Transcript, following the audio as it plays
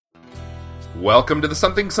Welcome to the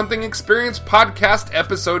Something Something Experience podcast,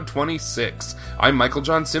 episode 26. I'm Michael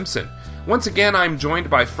John Simpson. Once again, I'm joined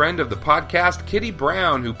by friend of the podcast, Kitty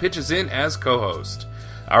Brown, who pitches in as co-host.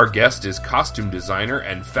 Our guest is costume designer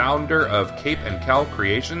and founder of Cape and Cowl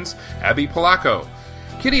Creations, Abby Polakow.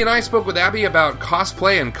 Kitty and I spoke with Abby about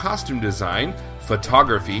cosplay and costume design,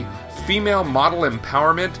 photography, female model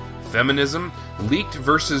empowerment, feminism, leaked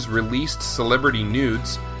versus released celebrity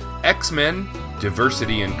nudes, X-Men,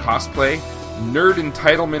 diversity in cosplay, nerd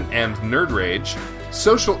entitlement and nerd rage,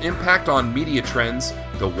 social impact on media trends,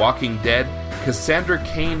 The Walking Dead, Cassandra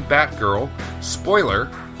Cain Batgirl, spoiler,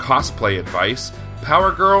 cosplay advice,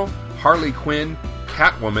 Power Girl, Harley Quinn,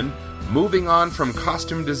 Catwoman, moving on from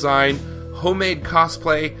costume design, homemade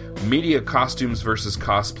cosplay, media costumes versus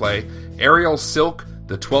cosplay, Ariel Silk,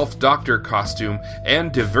 the 12th Doctor costume,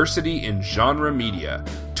 and diversity in genre media.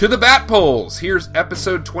 To the bat polls! Here's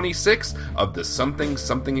episode 26 of the Something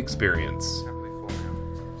Something Experience.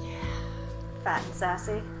 Fat and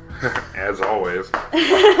sassy. As always.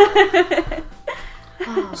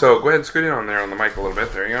 So go ahead and scoot in on there on the mic a little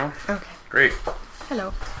bit. There you go. Okay. Great.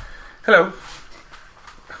 Hello. Hello.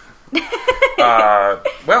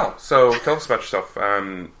 Well, so tell us about yourself.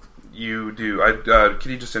 You do.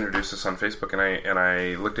 Kitty just introduced us on Facebook, and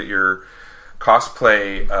I looked at your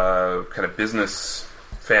cosplay kind of business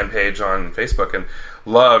fan page on Facebook and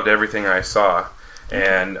loved everything I saw,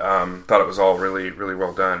 and thought it was all really, really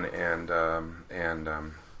well done. And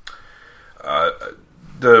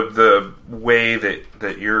the way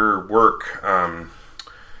that your work,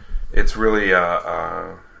 it's really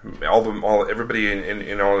everybody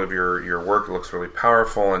in all of your work looks really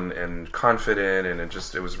powerful and confident, and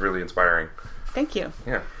it was really inspiring. Thank you.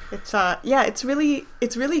 Yeah. It's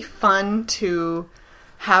really fun to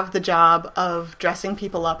have the job of dressing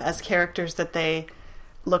people up as characters that they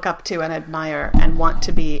look up to and admire and want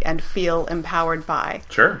to be and feel empowered by.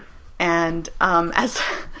 Sure. And as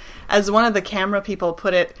one of the camera people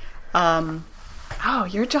put it,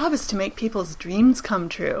 your job is to make people's dreams come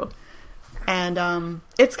true. And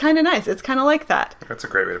it's kind of nice. It's kind of like that. That's a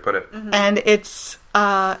great way to put it. Mm-hmm. And it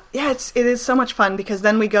is so much fun because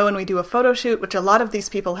then we go and we do a photo shoot, which a lot of these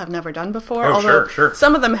people have never done before. Oh, although sure.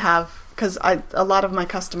 Some of them have, because a lot of my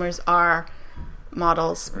customers are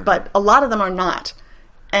models, but a lot of them are not.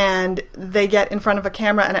 And they get in front of a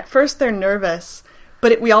camera, and at first they're nervous,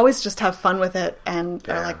 but we always just have fun with it. And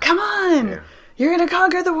they're like, "Come on! Yeah. You're going to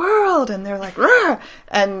conquer the world!" And they're like, "Rah!"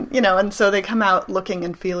 And so they come out looking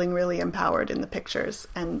and feeling really empowered in the pictures.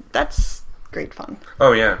 And that's great fun.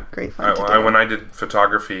 Oh, yeah. Great fun to do. When I did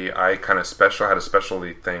photography, I kind of had a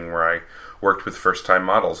specialty thing where I worked with first-time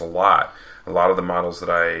models a lot. A lot of the models that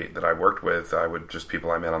I worked with, I would just people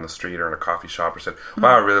I met on the street or in a coffee shop or said,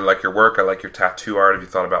 "Wow, I really like your work. I like your tattoo art. Have you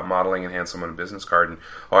thought about modeling?" And hand someone a business card. And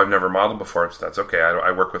I've never modeled before, so that's okay. I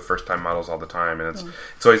work with first-time models all the time, and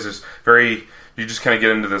it's always this very. You just kind of get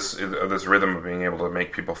into this rhythm of being able to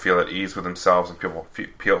make people feel at ease with themselves and people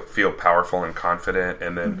feel powerful and confident.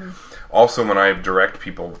 And then also when I direct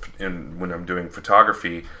people when I'm doing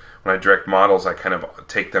photography, when I direct models, I kind of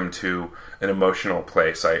take them to an emotional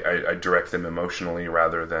place. I direct them emotionally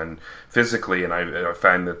rather than physically, and I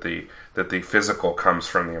find that the physical comes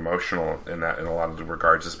from the emotional in a lot of the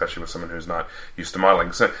regards, especially with someone who's not used to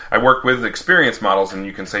modeling. So I work with experienced models, and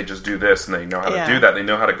you can say just do this, and they know how to do that. They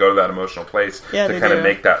know how to go to that emotional place to kind of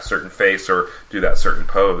make that certain face or do that certain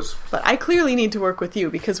pose. But I clearly need to work with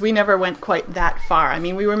you because we never went quite that far. I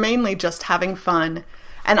mean, we were mainly just having fun.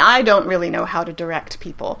 And I don't really know how to direct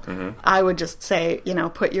people. Mm-hmm. I would just say,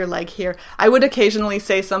 put your leg here. I would occasionally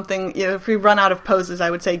say something, if we run out of poses,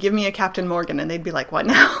 I would say, give me a Captain Morgan. And they'd be like, what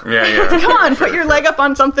now? Yeah. Come on, put your leg up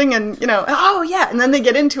on something and, oh yeah. And then they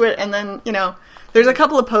get into it. And then, there's a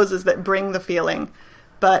couple of poses that bring the feeling.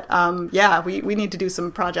 But, we need to do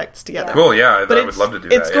some projects together. Cool, yeah. I would love to do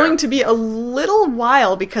that. It's going to be a little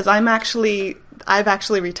while because I've actually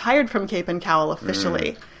retired from Cape and Cowl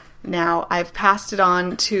officially. Now, I've passed it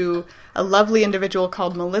on to a lovely individual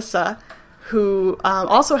called Melissa, who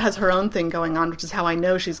also has her own thing going on, which is how I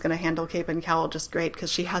know she's going to handle Cape and Cowl just great,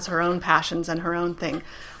 because she has her own passions and her own thing.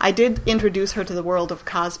 I did introduce her to the world of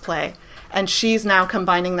cosplay, and she's now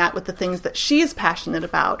combining that with the things that she's passionate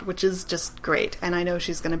about, which is just great. And I know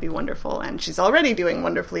she's going to be wonderful, and she's already doing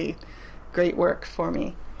wonderfully great work for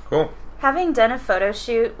me. Cool. Having done a photo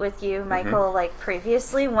shoot with you, Michael,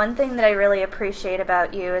 previously, one thing that I really appreciate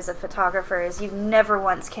about you as a photographer is you never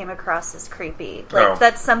once came across as creepy.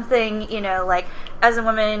 That's something, as a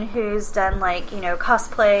woman who's done,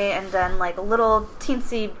 cosplay and done, a little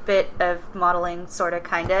teensy bit of modeling, sort of,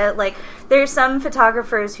 kind of, there's some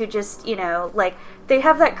photographers who just, they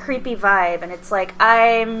have that creepy vibe, and it's like,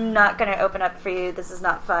 I'm not going to open up for you, this is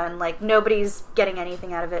not fun, like, nobody's getting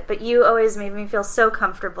anything out of it, but you always made me feel so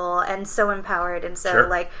comfortable and so empowered, and so,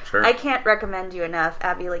 I can't recommend you enough,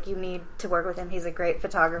 Abby, like, you need to work with him, he's a great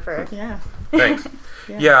photographer. Yeah. Thanks.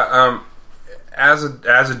 As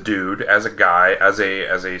a dude, as a guy, as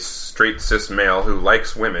a straight cis male who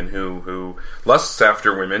likes women, who lusts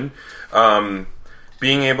after women,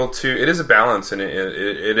 being able to, it is a balance, and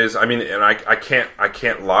it is. I mean, and I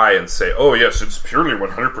can't lie and say, oh yes, it's purely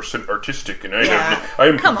 100% artistic, and I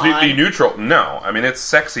am completely neutral. No, I mean, it's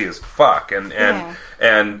sexy as fuck,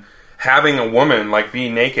 and having a woman like be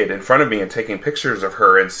naked in front of me and taking pictures of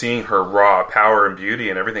her and seeing her raw power and beauty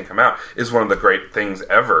and everything come out is one of the great things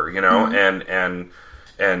ever, you know. Mm-hmm.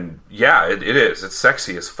 And yeah, it is. It's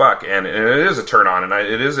sexy as fuck, and it is a turn on, and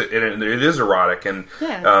it is erotic, and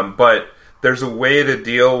but there's a way to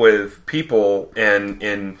deal with people,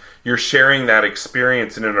 and you're sharing that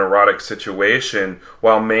experience in an erotic situation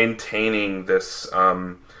while maintaining this.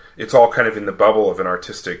 It's all kind of in the bubble of an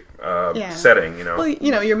artistic setting, you know. Well,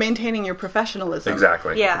 you know, you're maintaining your professionalism.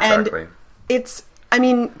 Exactly. Yeah. Exactly. And it's, I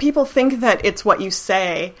mean, people think that it's what you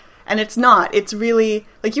say, and it's not. It's really,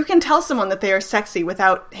 like, you can tell someone that they are sexy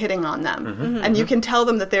without hitting on them. Mm-hmm, and you can tell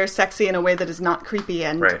them that they're sexy in a way that is not creepy,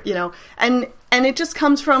 and, you know, and it just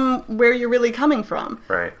comes from where you're really coming from.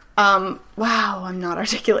 Right. Wow, I'm not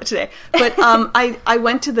articulate today. But I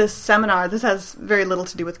went to this seminar. This has very little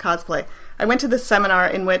to do with cosplay. I went to this seminar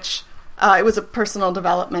in which it was a personal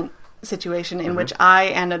development situation in which I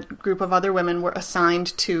and a group of other women were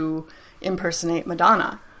assigned to impersonate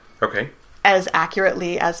Madonna. Okay. As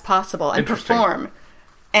accurately as possible and perform.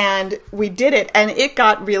 And we did it, and it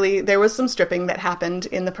got really, there was some stripping that happened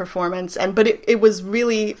in the performance, but it was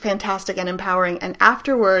really fantastic and empowering. And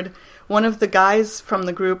afterward, one of the guys from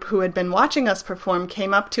the group who had been watching us perform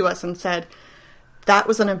came up to us and said, that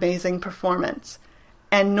was an amazing performance.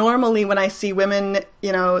 And normally when I see women,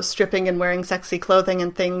 you know, stripping and wearing sexy clothing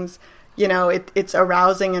and things, you know, it's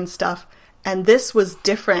arousing and stuff. And this was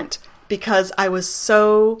different because I was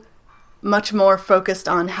so much more focused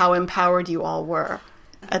on how empowered you all were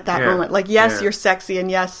at that moment. Like, yes, you're sexy,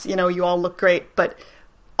 and yes, you know, you all look great, but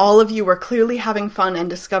all of you were clearly having fun and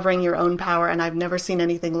discovering your own power, and I've never seen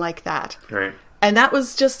anything like that. Right. And that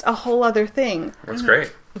was just a whole other thing. That's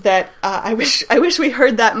great. That I wish we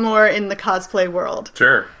heard that more in the cosplay world.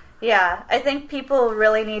 Sure. Yeah, I think people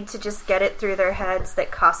really need to just get it through their heads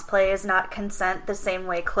that cosplay is not consent the same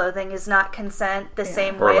way clothing is not consent, the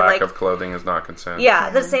same way, or lack of clothing is not consent.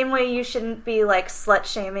 Yeah, the same way you shouldn't be, like,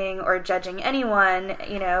 slut-shaming or judging anyone,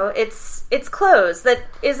 you know, it's clothes that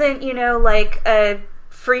isn't, you know, like, a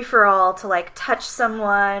free-for-all to, like, touch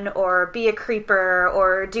someone or be a creeper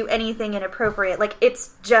or do anything inappropriate. Like,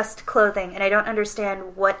 it's just clothing, and I don't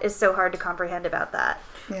understand what is so hard to comprehend about that.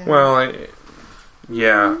 Yeah. Well,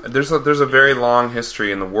 there's a very long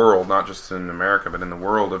history in the world, not just in America, but in the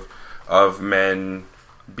world of men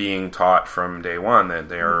being taught from day one that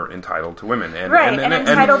they are entitled to women, and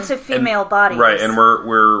entitled to female bodies, right? And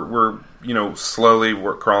we're you know, slowly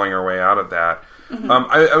we're crawling our way out of that. Mm-hmm.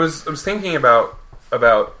 I was thinking about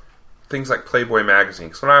things like Playboy magazine,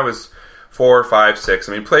 because when I was 4, 5, 6,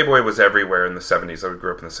 I mean, Playboy was everywhere in the 70s. I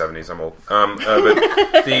grew up in the 70s. I'm old,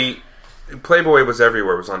 but the Playboy was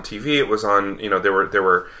everywhere. It was on TV. It was on, you know, there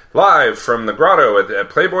were live from the grotto at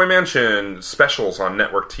Playboy Mansion specials on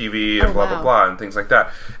network TV and blah blah and things like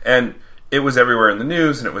that. And it was everywhere in the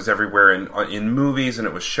news, and it was everywhere in movies, and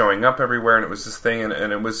it was showing up everywhere, and it was this thing,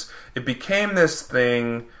 and it became this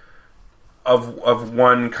thing of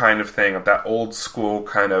one kind of thing, of that old school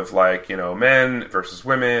kind of, like, you know, men versus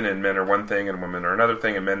women, and men are one thing and women are another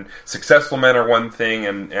thing, and successful men are one thing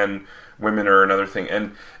and women are another thing,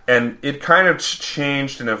 and it kind of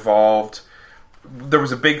changed and evolved. There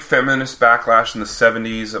was a big feminist backlash in the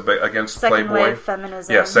 70s against Playboy. Second wave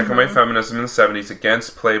feminism. Yeah, second wave feminism in the 70s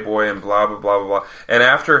against Playboy and blah, blah, blah, blah, blah. And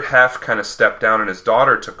after Hef kind of stepped down and his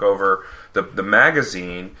daughter took over the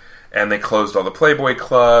magazine, and they closed all the Playboy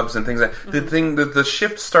clubs and things like that. The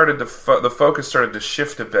shift started to the focus started to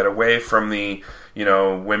shift a bit away from the, you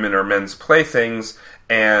know, women or men's playthings,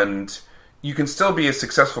 and you can still be a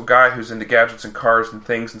successful guy who's into gadgets and cars and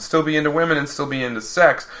things, and still be into women and still be into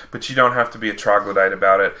sex, but you don't have to be a troglodyte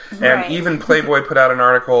about it. Right. And even Playboy put out an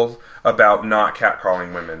article about not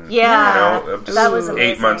catcalling women. Yeah, you know, that was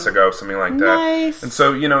amazing. 8 months ago, something like that. Nice. And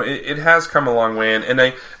so, you know, it has come a long way, and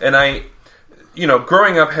I you know,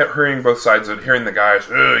 growing up hearing both sides of it, hearing the guys,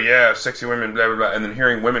 oh yeah, sexy women, blah, blah, blah, and then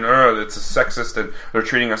hearing women, oh, it's sexist, and they're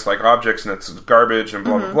treating us like objects, and it's garbage, and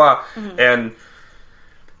blah, blah, blah. Mm-hmm. And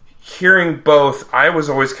hearing both, I was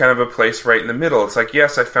always kind of a place right in the middle. It's like,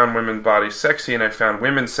 yes, I found women's bodies sexy, and I found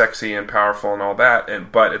women sexy and powerful and all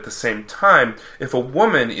that, but at the same time, if a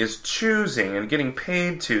woman is choosing and getting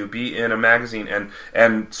paid to be in a magazine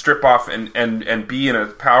and strip off and be in a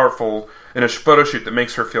photo shoot that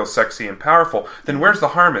makes her feel sexy and powerful, then where's the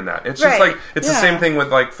harm in that? It's just like, it's the same thing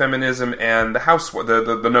with like feminism and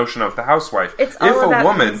the notion of the housewife. It's all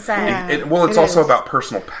about consent. It's also about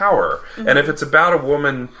personal power. And if it's about a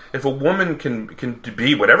woman, if a woman can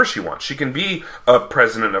be whatever she wants, she can be a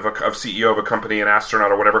president of CEO of a company, an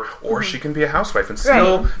astronaut or whatever, or she can be a housewife and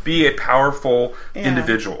still be a powerful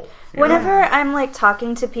individual. Whenever I'm like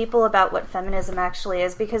talking to people about what feminism actually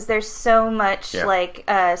is, because there's so much like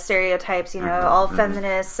stereotypes, all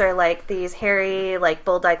feminists are like these hairy, like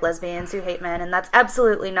bull-dyke lesbians who hate men, and that's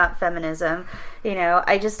absolutely not feminism.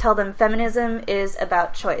 I just tell them feminism is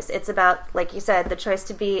about choice. It's about, like you said, the choice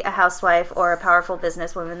to be a housewife or a powerful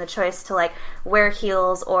businesswoman, the choice to like wear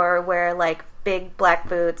heels or wear like big black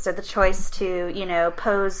boots, or the choice to,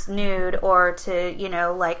 pose nude or to,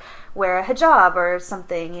 like wear a hijab or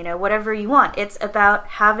something, whatever you want. It's about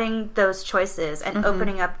having those choices and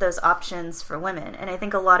opening up those options for women. And I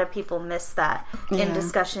think a lot of people miss that in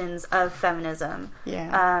discussions of feminism.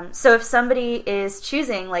 So if somebody is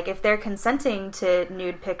choosing, like if they're consenting to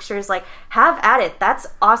nude pictures, like have at it. That's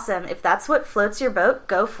awesome. If that's what floats your boat,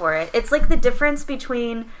 go for it. It's like the difference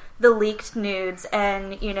between the leaked nudes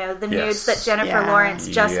and, the nudes that Jennifer Lawrence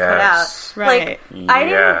just put out. Right. Like, I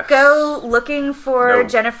didn't go looking for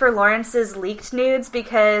Jennifer Lawrence's leaked nudes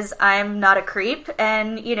because I'm not a creep.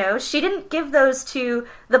 And, she didn't give those to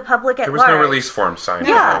the public at large. There was no release form signed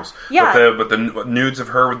for those. But the nudes of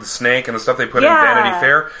her with the snake and the stuff they put in Vanity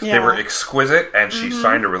Fair, they were exquisite, and she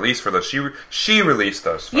signed a release for those. She released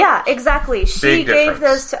those photos. Yeah, exactly. She gave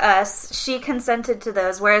those to us. She consented to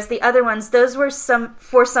those, whereas the other ones, those were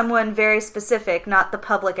for someone very specific, not the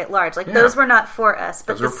public at large. Like, those were not for us.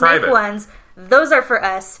 But those the snake ones, those are for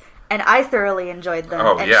us, and I thoroughly enjoyed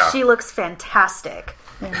them. She looks fantastic.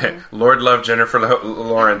 Lord love Jennifer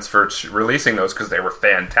Lawrence for releasing those, because they were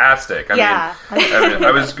fantastic. I mean,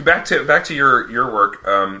 I was back to your work,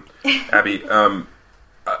 Abby. I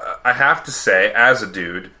have to say, as a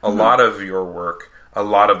dude, a lot of your work, a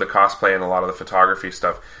lot of the cosplay and a lot of the photography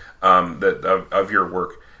stuff of your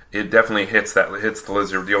work, it definitely hits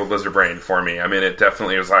the old lizard brain for me. I mean, it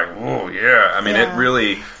definitely was like, oh yeah. I mean, it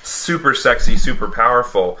really super sexy, super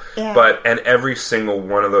powerful. Yeah. And every single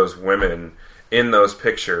one of those women in those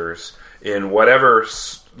pictures, in whatever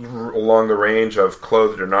along the range of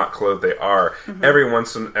clothed or not clothed they are,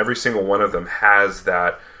 every single one of them has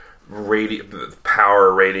that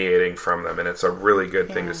power radiating from them, and it's a really good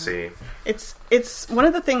thing to see. It's one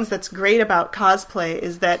of the things that's great about cosplay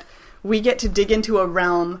is that we get to dig into the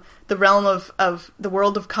realm of the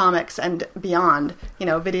world of comics and beyond,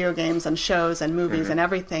 video games and shows and movies and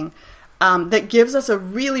everything, that gives us a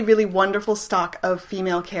really, really wonderful stock of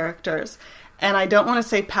female characters. And I don't want to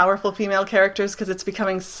say powerful female characters because it's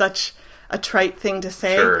becoming such a trite thing to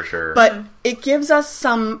say. Sure. But it gives us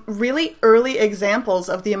some really early examples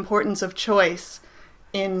of the importance of choice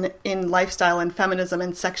in lifestyle and feminism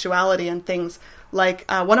and sexuality and things. Like,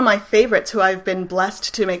 one of my favorites, who I've been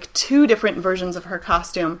blessed to make 2 different versions of her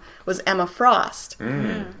costume, was Emma Frost,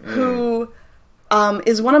 who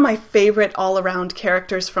is one of my favorite all-around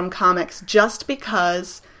characters from comics, just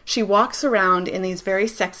because she walks around in these very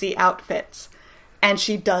sexy outfits, and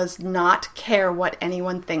she does not care what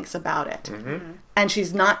anyone thinks about it. And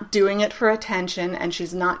she's not doing it for attention, and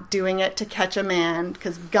she's not doing it to catch a man,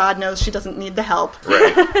 because God knows she doesn't need the help.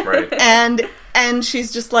 Right. And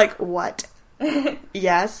she's just like, what?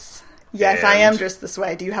 Yes, I am dressed this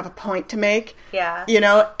way. Do you have a point to make? Yeah.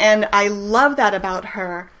 And I love that about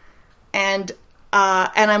her. And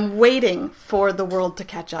I'm waiting for the world to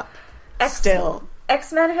catch up. Still.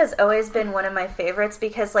 X-Men has always been one of my favorites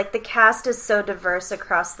because, like, the cast is so diverse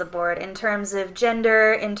across the board in terms of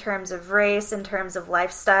gender, in terms of race, in terms of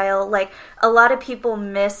lifestyle. Like, a lot of people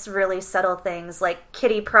miss really subtle things. Like,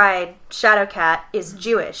 Kitty Pryde, Shadowcat, is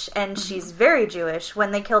Jewish, and she's very Jewish.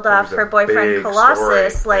 When they killed off her boyfriend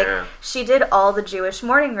Colossus, she did all the Jewish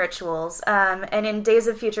mourning rituals. And in Days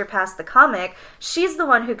of Future Past, the comic, she's the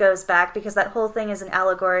one who goes back because that whole thing is an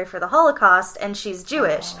allegory for the Holocaust, and she's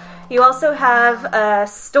Jewish. You also have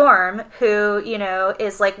Storm, who,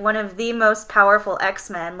 is like one of the most powerful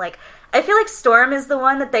X-Men. Like, I feel like Storm is the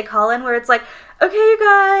one that they call in where it's like, okay, you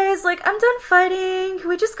guys, like, I'm done fighting. Can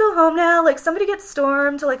we just go home now? Like, somebody get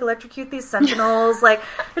Storm to, like, electrocute these sentinels. Like,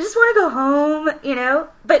 I just want to go home, you know?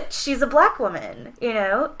 But she's a black woman, you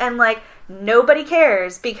know? And, like, nobody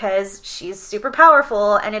cares because she's super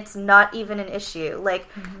powerful and it's not even an issue. Like,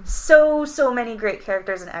 so many great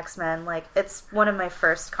characters in X-Men. Like, it's one of my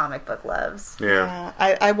first comic book loves. Yeah.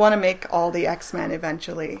 I want to make all the X-Men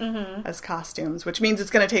eventually as costumes, which means it's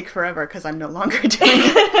going to take forever because I'm no longer doing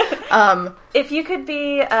it. If you could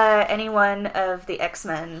be any one of the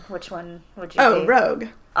X-Men, which one would you be? Oh, Rogue.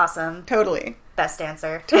 Awesome. Totally. Best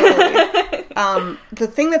answer. Totally. The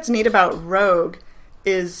thing that's neat about Rogue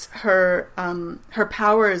is her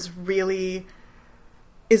power is really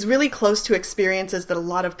close to experiences that a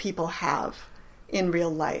lot of people have in real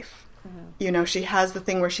life. You know, she has the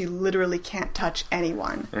thing where she literally can't touch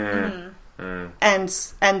anyone. And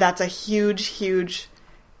that's a huge,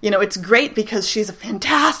 you know, it's great because she's a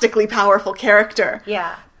fantastically powerful character.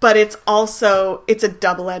 Yeah. But it's a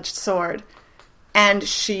double-edged sword. And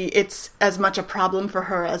it's as much a problem for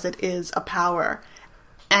her as it is a power.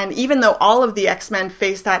 And even though all of the X-Men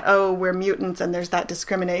face that, oh, we're mutants and there's that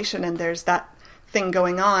discrimination and there's that thing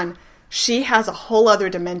going on, she has a whole other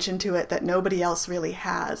dimension to it that nobody else really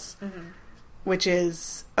has. Which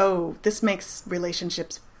is, oh, this makes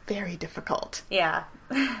relationships very difficult. Yeah.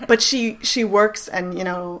 But she works and, you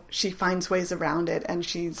know, she finds ways around it and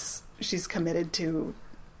she's committed to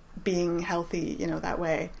being healthy, you know, that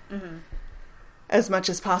way. As much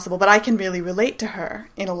as possible. But I can really relate to her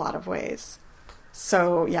in a lot of ways.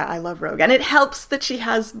 So, yeah, I love Rogue. And it helps that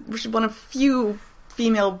she's one of few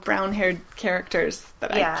female brown-haired characters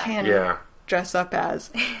that I can dress up as.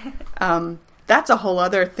 That's a whole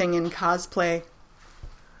other thing in cosplay.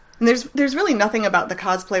 And there's really nothing about the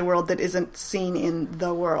cosplay world that isn't seen in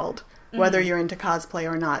the world, whether you're into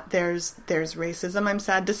cosplay or not. There's racism, I'm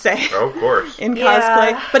sad to say. Oh, of course. In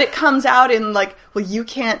cosplay. But it comes out in, like, well, you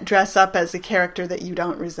can't dress up as a character that you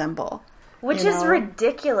don't resemble. Which is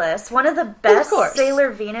ridiculous. One of the best Sailor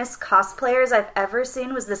Venus cosplayers I've ever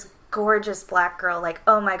seen was this gorgeous black girl. Like,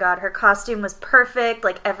 oh my god, her costume was perfect.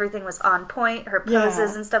 Like, everything was on point. Her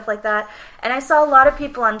poses and stuff like that. And I saw a lot of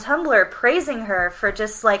people on Tumblr praising her for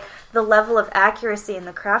just, like, the level of accuracy and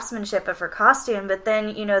the craftsmanship of her costume. But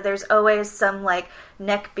then, you know, there's always some, like,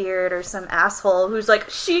 neckbeard or some asshole who's like,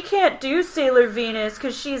 she can't do Sailor Venus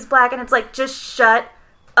because she's black. And it's like, just shut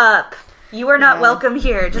up. You are not welcome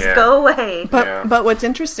here. Just go away. But what's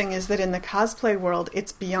interesting is that in the cosplay world,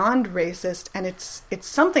 it's beyond racist, and it's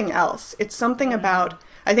something else. It's something about,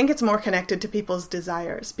 I think it's more connected to people's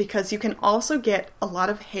desires, because you can also get a lot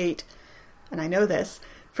of hate, and I know this,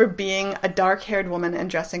 for being a dark-haired woman and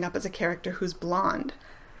dressing up as a character who's blonde,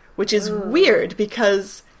 which is weird,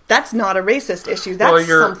 because that's not a racist issue. That's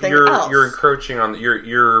something else. You're encroaching on,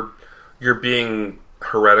 you're being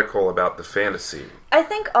heretical about the fantasy. I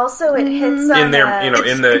think also it hits on in their, you know,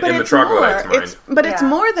 in the troglodyte's mind. But it's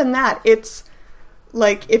more than that. It's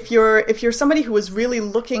like if you're somebody who was really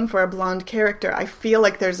looking for a blonde character, I feel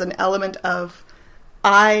like there's an element of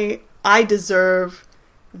I deserve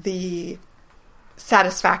the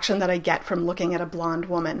satisfaction that I get from looking at a blonde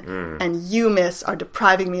woman, and you, miss, are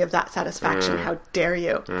depriving me of that satisfaction. How dare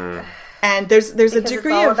you? And there's because a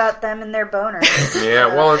degree it's all of about them and their boners.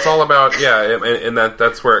 Well, it's all about and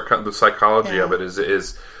that's where the psychology of it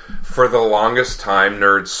is. For the longest time,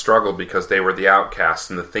 nerds struggled because they were the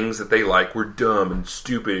outcasts, and the things that they like were dumb and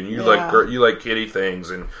stupid. And you like kiddie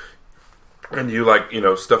things, and you like, you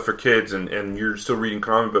know, stuff for kids, and you're still reading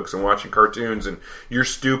comic books and watching cartoons, and you're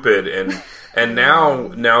stupid, and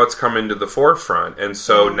now it's come into the forefront, and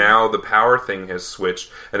so now the power thing has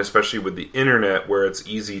switched, and especially with the internet where it's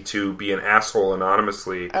easy to be an asshole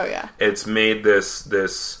anonymously. It's made this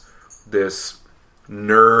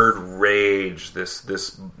nerd rage,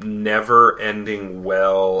 this never-ending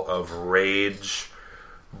well of rage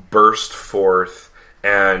burst forth,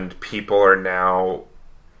 and people are now,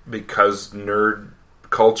 because nerd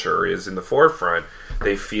culture is in the forefront,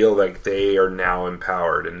 they feel like they are now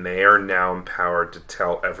empowered, and they are now empowered to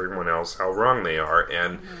tell everyone else how wrong they are.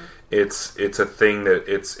 And it's a thing that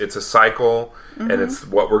it's a cycle, and it's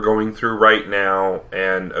what we're going through right now.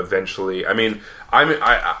 And eventually, I mean,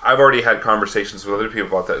 I've already had conversations with other people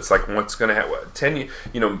about that. It's like, what's going to happen?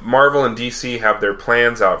 Marvel and DC have their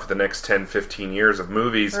plans out for the next 10, 15 years of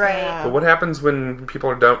movies. Right. But what happens when people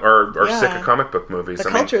are done are sick of comic book movies? The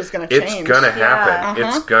culture is going to change. It's going to happen.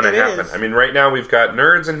 It's going to happen. I mean, right now we've got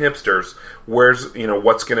nerds and hipsters. Where's,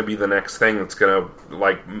 what's going to be the next thing that's going to,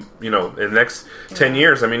 in the next 10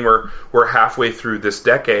 years? I mean, we're halfway through this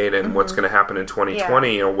decade, and what's going to happen in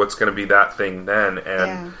 2020? What's going to be that thing then?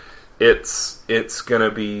 And it's going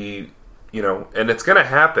to be, and it's going to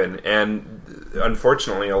happen. And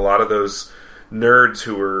unfortunately, a lot of those nerds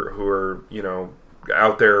who are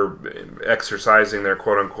out there exercising their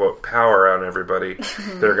quote-unquote power on everybody,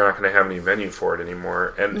 they're not going to have any venue for it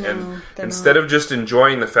anymore. And instead of just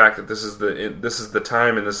enjoying the fact that this is the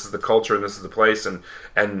time and this is the culture and this is the place, and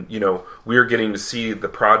we're getting to see the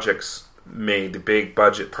projects made, the big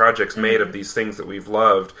budget projects made of these things that we've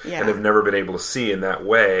loved and have never been able to see in that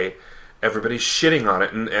way. Everybody's shitting on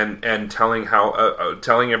it and telling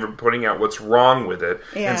putting out what's wrong with it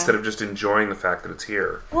instead of just enjoying the fact that it's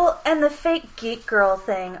here. Well, and the fake geek girl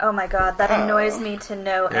thing, oh my god, that annoys me to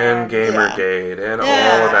no end. And Gamergate and all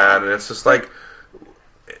of that, and it's just like,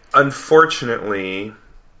 unfortunately,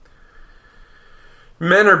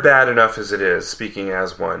 men are bad enough as it is. Speaking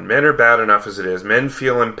as one, men are bad enough as it is. Men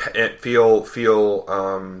feel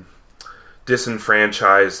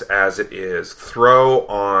disenfranchised as it is. Throw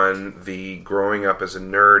on the growing up as a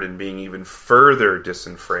nerd and being even further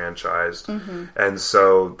disenfranchised, and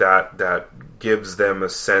so that gives them a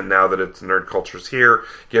sense, now that it's nerd culture's here,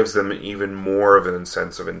 gives them even more of a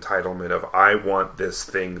sense of entitlement of, I want this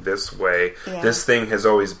thing this way. This thing has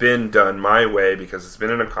always been done my way because it's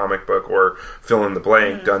been in a comic book or fill in the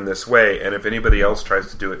blank done this way, and if anybody else tries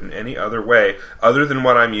to do it in any other way other than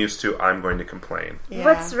what I'm used to, I'm going to complain.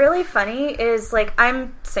 What's really funny is, like,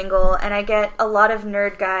 I'm single and I get a lot of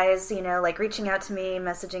nerd guys, like reaching out to me,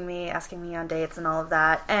 messaging me, asking me on dates and all of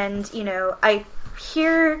that, and I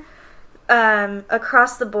hear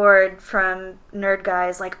across the board from nerd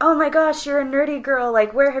guys like, oh my gosh, you're a nerdy girl,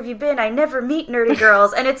 like, where have you been? I never meet nerdy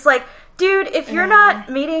girls. And it's like, dude, if you're not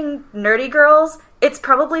meeting nerdy girls, it's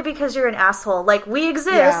probably because you're an asshole. Like, we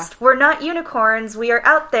exist. We're not unicorns. We are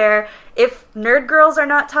out there. If nerd girls are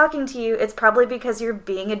not talking to you, it's probably because you're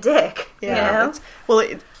being a dick.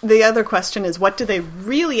 The other question is, what do they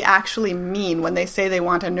really actually mean when they say they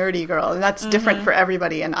want a nerdy girl? And that's different for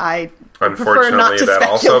everybody, and I prefer not to that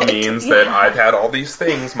speculate. Also means that I've had all these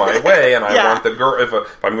things my way, and I want the girl, if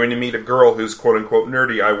I'm going to meet a girl who's quote-unquote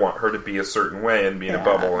nerdy, I want her to be a certain way and be in a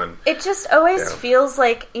bubble. And it just always feels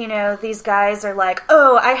like, these guys are like,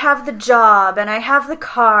 oh, I have the job, and I have the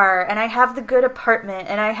car, and I have the good apartment,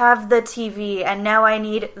 and I have the TV, and now I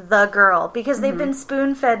need the girl. Because they've been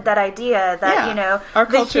spoon-fed that idea that, our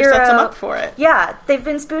culture sets them up for it. Yeah, they've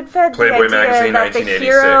been spoon-fed Playboy the idea magazine, that the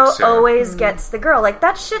hero always gets the girl. Like,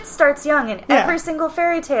 that shit starts young. In every single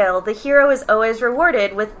fairy tale, the hero is always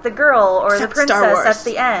rewarded with the girl or except the princess at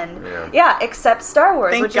the end. Except Star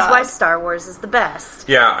Wars, which is why Star Wars is the best.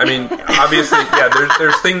 Yeah, I mean, obviously,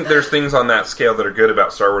 there's things on that scale that are good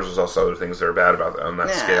about Star Wars. There's also other things that are bad about on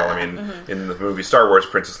that scale. I mean, in the movie Star Wars,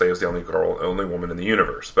 Princess Leia is the only woman in the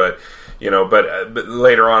universe. But but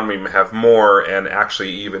later on we have more, and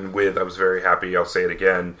actually even with, I was very happy, I'll say it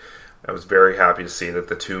again, I was very happy to see that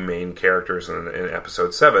the two main characters in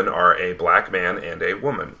episode 7 are a black man and a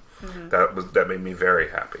woman. That made me very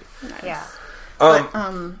happy. Nice. Yeah.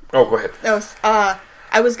 Go ahead.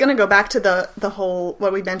 I was going to go back to the whole,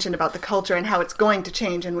 what we mentioned about the culture and how it's going to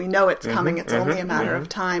change, and we know it's coming. It's only a matter of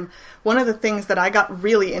time. One of the things that I got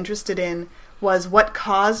really interested in was what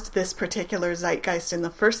caused this particular zeitgeist in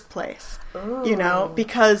the first place. Ooh.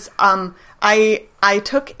 Because I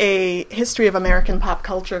took a history of American pop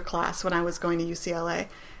culture class when I was going to UCLA,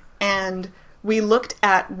 and we looked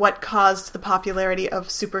at what caused the popularity of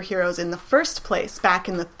superheroes in the first place back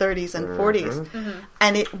in the 30s and 40s.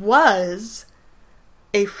 And it was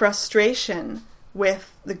a frustration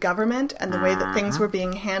with the government and the way that things were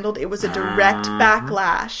being handled. It was a direct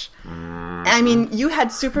backlash. I mean, you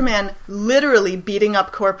had Superman literally beating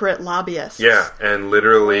up corporate lobbyists. Yeah, and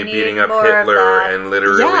literally beating up Hitler, and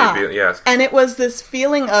literally... yes. And it was this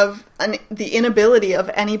feeling of the inability of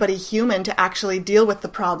anybody human to actually deal with the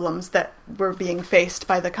problems that were being faced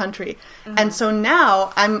by the country. And so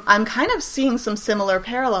now I'm kind of seeing some similar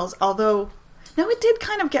parallels, although... No, it did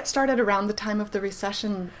kind of get started around the time of the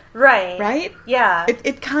recession. Right? Yeah.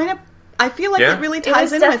 It kind of... I feel like it really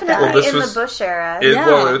ties in with that. Well, in the Bush era.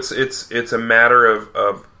 Well, it's a matter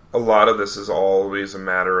of a lot of this is always a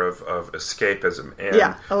matter of escapism.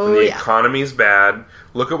 And when the economy's bad,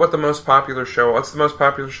 look at what the most popular show... What's the most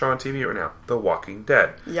popular show on TV right now? The Walking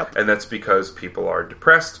Dead. Yep. And that's because people are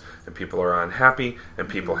depressed, and people are unhappy, and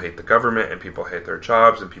people hate the government, and people hate their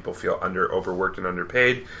jobs, and people feel overworked and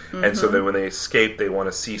underpaid. And so then when they escape, they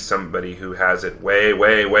want to see somebody who has it way,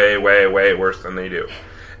 way, way, way, way worse than they do.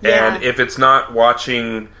 Yeah. And if it's not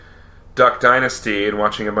watching Duck Dynasty and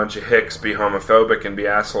watching a bunch of hicks be homophobic and be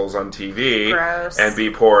assholes on TV and be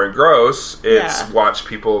poor and gross, it's watch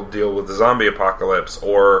people deal with the zombie apocalypse,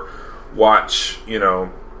 or watch,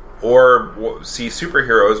 see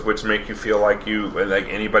superheroes, which make you feel like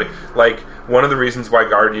anybody. Like, one of the reasons why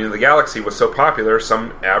Guardian of the Galaxy was so popular,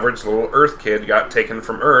 some average little Earth kid got taken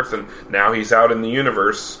from Earth, and now he's out in the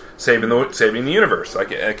universe saving the universe.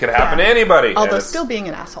 Like, it could happen to anybody. Although still being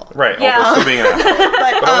an asshole. Right, although still being an asshole.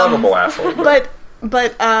 but a lovable asshole.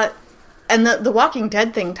 But and the Walking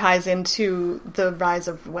Dead thing ties into the rise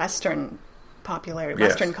of Western popularity,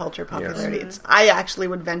 Western culture popularity. Yes. I actually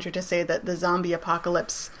would venture to say that the zombie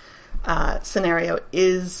apocalypse scenario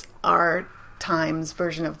is our time's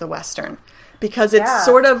version of the Western, because it's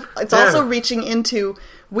also reaching into,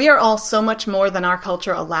 we are all so much more than our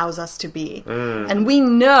culture allows us to be. And we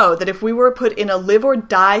know that if we were put in a live or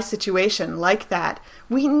die situation like that,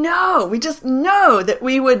 we just know that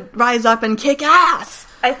we would rise up and kick ass.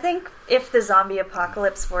 I think if the zombie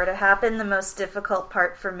apocalypse were to happen, the most difficult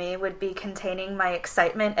part for me would be containing my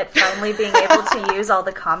excitement at finally being able to use all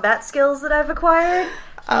the combat skills that I've acquired.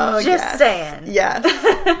 Oh, just saying. Yes.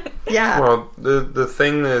 Yeah. Well, the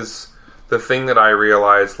thing that I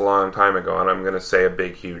realized a long time ago, and I'm going to say a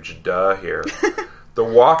big, huge duh here, The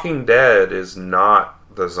Walking Dead is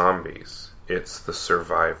not the zombies. It's the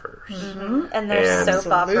survivors. Mm-hmm. And there's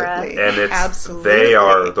soap opera. And they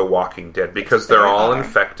are the Walking Dead, because they're all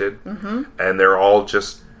infected, and they're all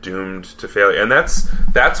just doomed to failure. And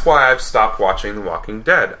that's why I've stopped watching The Walking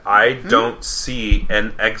Dead. I don't see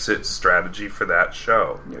an exit strategy for that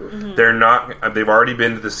show. They're not. They've already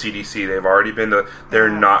been to the CDC. They've already been to. They're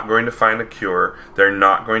not going to find a cure. They're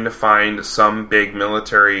not going to find some big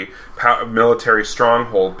military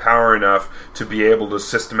stronghold power enough to be able to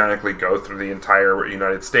systematically go through the entire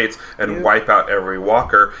United States and wipe out every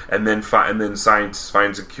walker, and then science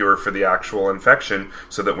finds a cure for the actual infection,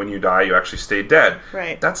 so that when you die, you actually stay dead.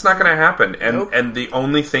 Right. That's not going to happen. And the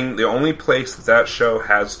only place that show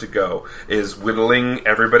has to go is whittling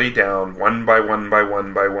everybody down one by one by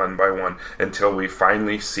one by one by one until we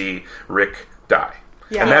finally see Rick die.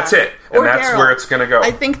 Yeah. And that's it. And that's Daryl. Where it's going to go.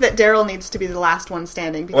 I think that Daryl needs to be the last one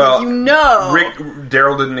standing, because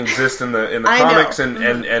Daryl didn't exist in the comics,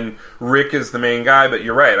 and Rick is the main guy. But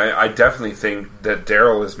you're right. I definitely think that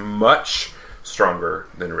Daryl is much stronger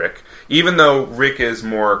than Rick, even though Rick is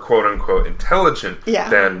more quote unquote intelligent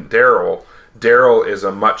than Daryl. Daryl is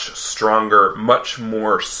a much stronger, much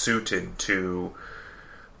more suited to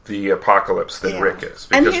the apocalypse than Rick is,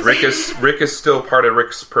 because Rick is still part of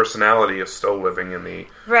Rick's personality is still living in the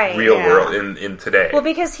real world in today. Well,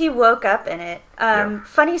 because he woke up in it.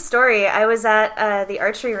 Funny story, I was at the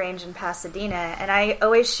archery range in Pasadena, and I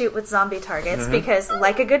always shoot with zombie targets because,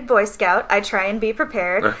 like a good Boy Scout, I try and be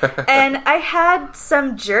prepared. And I had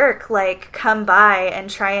some jerk come by and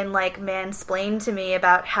try and mansplain to me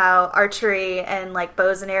about how archery and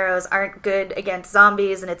bows and arrows aren't good against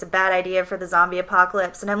zombies, and it's a bad idea for the zombie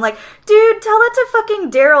apocalypse. And I'm like, dude, tell that to fucking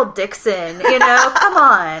Daryl Dixon, come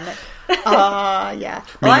on. Yeah.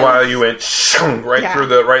 Meanwhile, you went through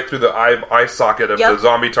the eye socket of the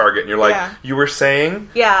zombie target, and you're like, you were saying?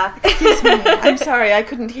 Yeah. Excuse me. I'm sorry, I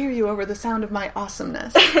couldn't hear you over the sound of my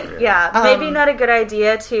awesomeness. Maybe not a good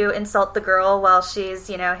idea to insult the girl while she's,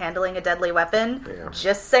 handling a deadly weapon. Yeah.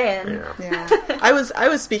 Just saying. Yeah.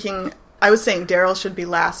 I was saying Daryl should be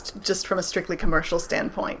last, just from a strictly commercial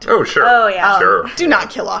standpoint. Oh, sure. Oh, yeah. Sure. Do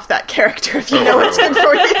not kill off that character if you know what's good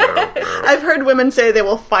for you. No. I've heard women say they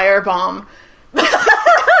will firebomb. When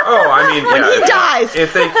he dies.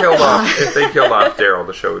 If they killed off Daryl,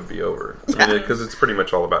 the show would be over. Because it's pretty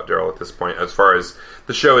much all about Daryl at this point. As far as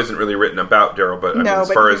the show isn't really written about Daryl, but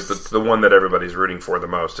as far as the one that everybody's rooting for the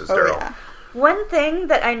most is Daryl. Yeah. One thing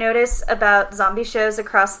that I notice about zombie shows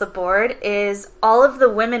across the board is all of the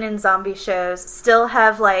women in zombie shows still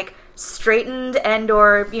have straightened and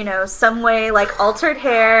or some way altered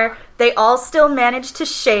hair. They all still manage to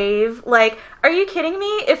shave. Are you kidding me?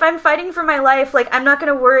 If I'm fighting for my life, I'm not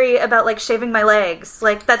going to worry about shaving my legs.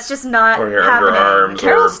 That's just not happening. Underarms.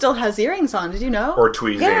 Carol still has earrings on. Did you know? Or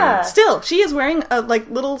tweezing. Yeah. Still, she is wearing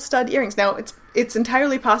little stud earrings. Now it's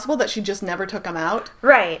entirely possible that she just never took them out.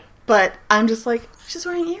 Right. But I'm just she's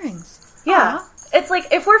wearing earrings. Yeah. It's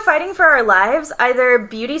if we're fighting for our lives, either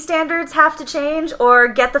beauty standards have to change or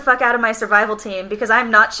get the fuck out of my survival team, because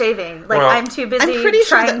I'm not shaving. I'm too busy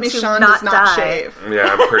trying to Michonne not does not die. shave.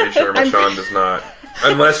 Yeah, I'm pretty sure Michonne does not.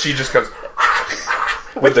 Unless she just goes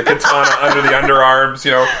with the katana under the underarms,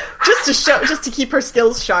 just to keep her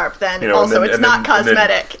skills sharp. Then it's not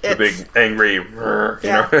cosmetic. It's the big angry.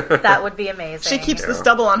 That would be amazing. She keeps the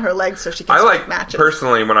stubble on her legs so she can strike matches.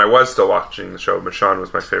 Personally, when I was still watching the show, Michonne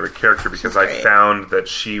was my favorite character because I found that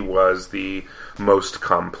she was the most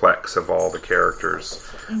complex of all the characters,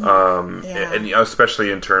 and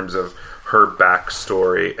especially in terms of her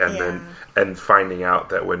backstory, and finding out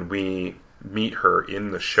that when we meet her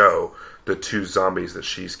in the show, the two zombies that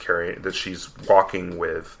she's walking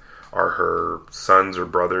with are her sons or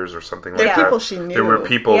brothers or something like that. They're people she knew. They were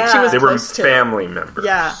people. Yeah. They were family members.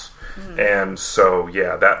 Yeah. And so,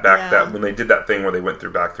 that when they did that thing where they went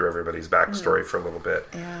back through everybody's backstory for a little bit.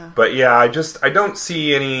 Yeah. But yeah, I don't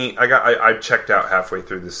see any. I checked out halfway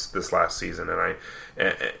through this last season, and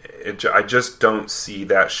I just don't see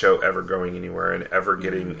that show ever going anywhere and ever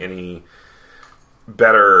getting any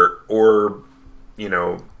better or,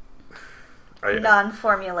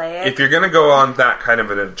 non-formulaic. If you're going to go on that kind of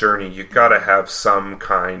a journey, you got to have some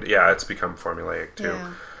kind. Yeah, it's become formulaic too.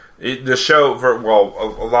 Yeah. The show,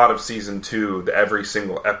 a lot of season 2, every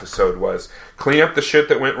single episode was clean up the shit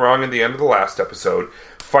that went wrong at the end of the last episode,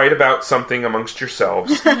 fight about something amongst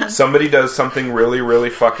yourselves, somebody does something really,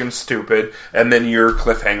 really fucking stupid, and then your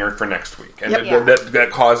cliffhanger for next week. And that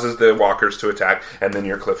causes the walkers to attack, and then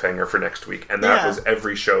your cliffhanger for next week. And that was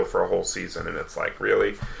every show for a whole season, and it's like,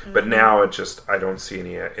 really? Mm-hmm. But now I don't see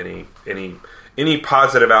any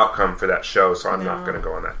positive outcome for that show, so I'm not going to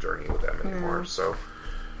go on that journey with them anymore, so...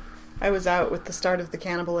 I was out with the start of the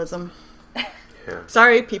cannibalism. Yeah.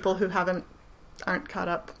 Sorry, people who aren't caught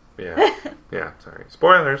up. Yeah. Yeah, sorry.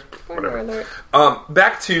 Spoilers. Spoiler alert.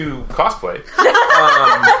 Back to cosplay.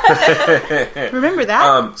 Remember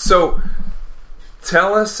that? So,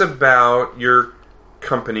 tell us about your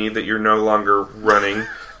company that you're no longer running.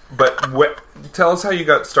 But tell us how you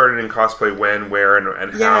got started in cosplay, when, where,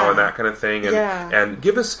 and how, and that kind of thing, and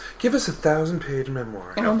give us a 1,000-page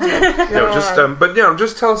memoir. Oh my God.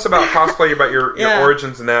 Just tell us about cosplay, about your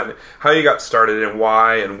origins and that, and how you got started and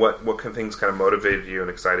why, and what kind of things kind of motivated you and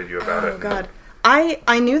excited you about it. Oh God,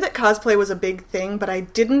 I knew that cosplay was a big thing, but I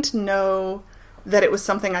didn't know that it was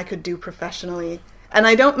something I could do professionally. And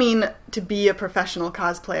I don't mean to be a professional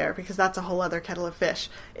cosplayer, because that's a whole other kettle of fish.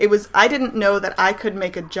 I didn't know that I could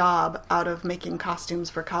make a job out of making costumes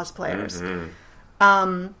for cosplayers.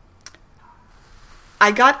 Mm-hmm.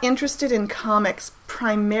 I got interested in comics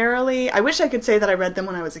primarily... I wish I could say that I read them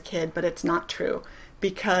when I was a kid, but it's not true.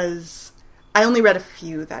 Because I only read a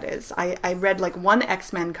few, that is. I read one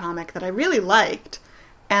X-Men comic that I really liked.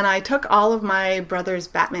 And I took all of my brother's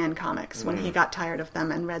Batman comics when he got tired of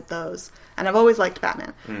them and read those. And I've always liked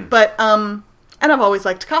Batman. But, and I've always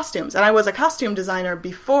liked costumes. And I was a costume designer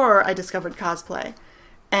before I discovered cosplay.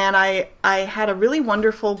 And I had a really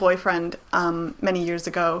wonderful boyfriend many years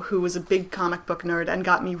ago who was a big comic book nerd and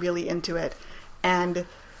got me really into it. And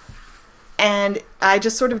I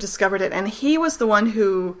just sort of discovered it. And he was the one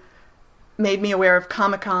who made me aware of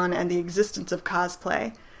Comic-Con and the existence of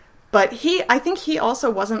cosplay. But I think he also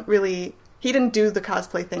wasn't really... He didn't do the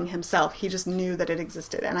cosplay thing himself. He just knew that it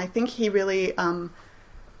existed. And I think he really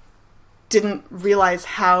didn't realize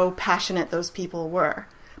how passionate those people were.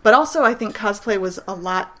 But also, I think cosplay was a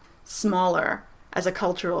lot smaller as a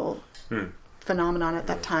cultural phenomenon at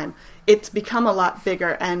that time. It's become a lot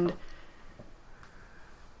bigger, and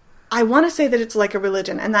I want to say that it's like a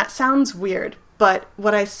religion, and that sounds weird, but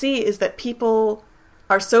what I see is that people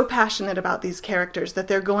are so passionate about these characters that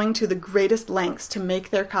they're going to the greatest lengths to make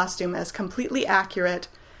their costume as completely accurate,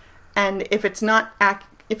 and if it's not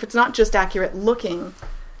just accurate looking,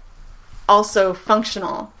 also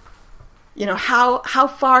functional. How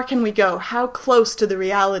far can we go? How close to the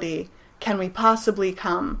reality can we possibly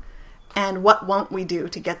come? And what won't we do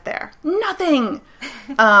to get there? Nothing!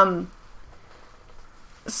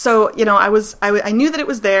 So, I knew that it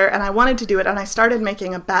was there, and I wanted to do it, and I started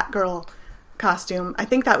making a Batgirl costume. I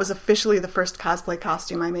think that was officially the first cosplay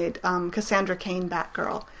costume I made, Cassandra Cain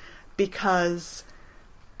Batgirl, because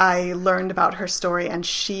I learned about her story, and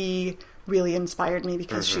she really inspired me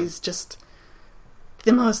because she's just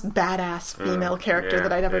the most badass female character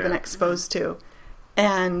that I'd ever been exposed to.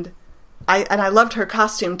 And I loved her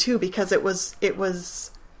costume too, because it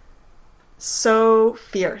was so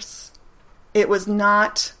fierce. It was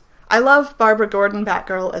not... I love Barbara Gordon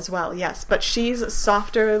Batgirl as well, yes, but she's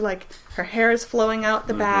softer, her hair is flowing out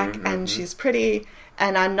the back, and she's pretty,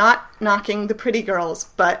 and I'm not knocking the pretty girls,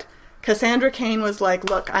 but Cassandra Cain was like,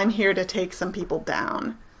 look, I'm here to take some people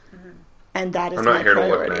down. And that is my priority. I'm not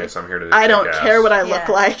here to look nice, I'm here to I don't care what I look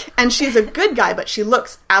like. And she's a good guy, but she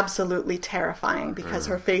looks absolutely terrifying because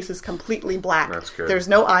her face is completely black. That's good. There's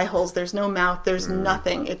no eye holes, there's no mouth, there's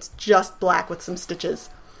nothing. It's just black with some stitches.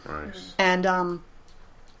 Nice. And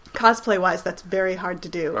cosplay-wise, that's very hard to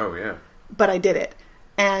do. Oh, yeah. But I did it.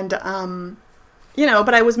 And,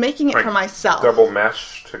 but I was making it for myself. Double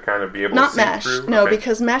mesh to kind of be able to see mesh, through? No, Okay.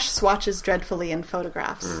 because mesh swatches dreadfully in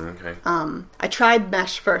photographs. Okay. I tried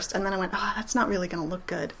mesh first, and then I went, that's not really going to look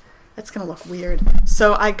good. it's going to look weird.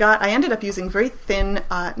 So I ended up using very thin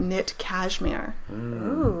knit cashmere,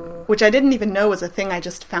 which I didn't even know was a thing. I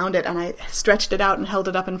just found it, and I stretched it out and held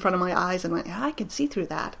it up in front of my eyes and went, I could see through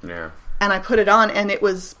that. Yeah. And I put it on, and it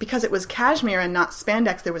was, because it was cashmere and not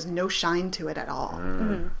spandex, there was no shine to it at all.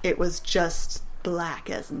 It was just black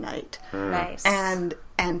as night. Nice. And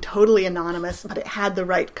totally anonymous, but it had the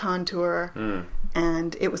right contour,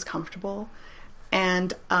 and it was comfortable.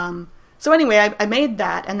 And so anyway, I made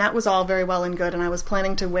that, and that was all very well and good, and I was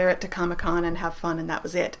planning to wear it to Comic-Con and have fun, and that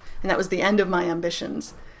was it. And that was the end of my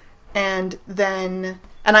ambitions. And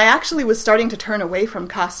I actually was starting to turn away from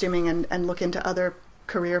costuming and look into other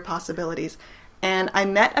career possibilities. And I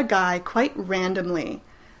met a guy quite randomly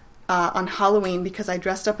on Halloween because I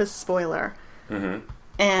dressed up as Spoiler.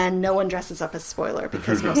 And no one dresses up as Spoiler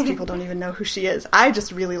because most people don't even know who she is. I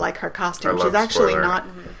just really like her costume. She's actually not...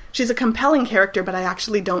 She's a compelling character, but I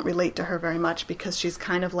actually don't relate to her very much because she's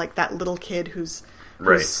kind of like that little kid who's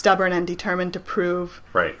stubborn and determined to prove,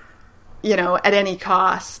 at any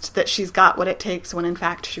cost that she's got what it takes when in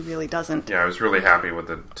fact she really doesn't. Yeah, I was really happy with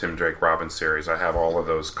the Tim Drake Robin series. I have all of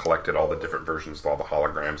those collected, all the different versions with all the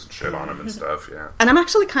holograms and shit on them and stuff, yeah. And I'm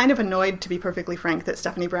actually kind of annoyed, to be perfectly frank, that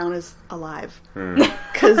Stephanie Brown is alive.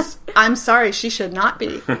 Because I'm sorry, she should not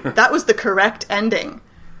be. That was the correct ending.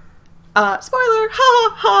 Spoiler!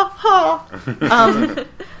 Ha ha ha!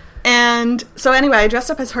 And so anyway, I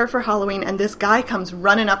dressed up as her for Halloween, and this guy comes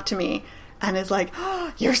running up to me and is like,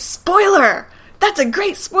 oh, you're Spoiler! That's a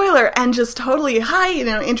great Spoiler! And just totally,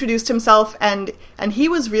 introduced himself, and he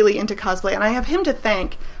was really into cosplay, and I have him to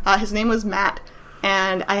thank. His name was Matt,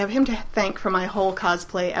 and I have him to thank for my whole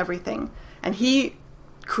cosplay everything. And he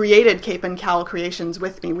created Cape and Cowl Creations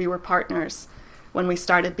with me. We were partners when we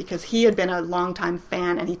started because he had been a longtime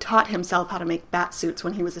fan, and he taught himself how to make bat suits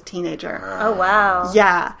when he was a teenager. Oh, wow.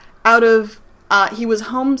 Yeah. He was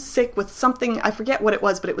homesick with something, I forget what it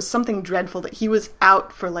was, but it was something dreadful that he was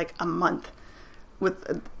out for like a month.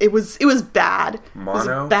 It was bad. Mono?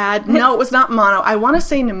 It was bad. No, it was not mono. I want to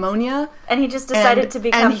say pneumonia. And he just decided to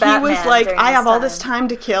become Batman. And he was like, I have all this time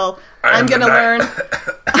to kill. I'm going to learn.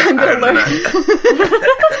 I'm going to learn.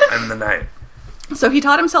 I'm the night. So he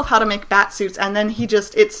taught himself how to make bat suits, and then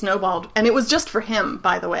it snowballed. And it was just for him,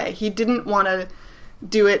 by the way. He didn't want to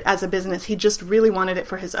do it as a business. He just really wanted it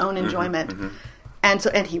for his own enjoyment.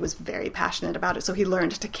 And he was very passionate about it. So he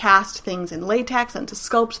learned to cast things in latex and to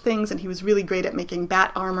sculpt things, and he was really great at making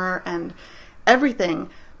bat armor and everything.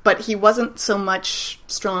 But he wasn't so much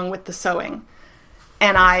strong with the sewing.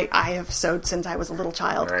 And I have sewed since I was a little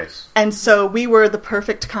child. Nice. And so we were the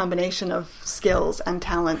perfect combination of skills and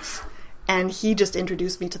talents. And he just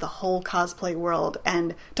introduced me to the whole cosplay world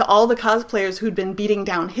and to all the cosplayers who'd been beating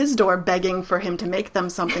down his door begging for him to make them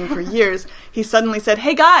something for years. He suddenly said,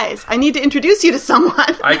 hey guys, I need to introduce you to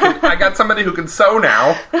someone. I got somebody who can sew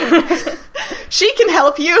now. She can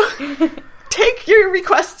help you. Take your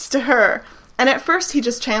requests to her. And at first he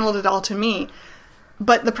just channeled it all to me.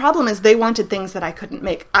 But the problem is they wanted things that I couldn't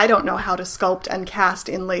make. I don't know how to sculpt and cast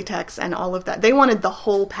in latex and all of that. They wanted the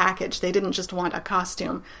whole package. They didn't just want a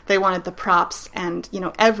costume. They wanted the props and,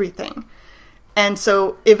 everything. And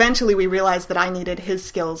so eventually we realized that I needed his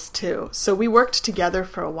skills too. So we worked together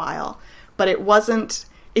for a while. But it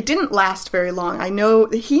didn't last very long. I know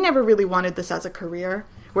he never really wanted this as a career,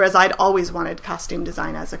 whereas I'd always wanted costume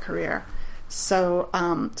design as a career. So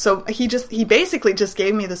he basically just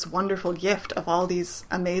gave me this wonderful gift of all these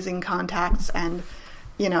amazing contacts and,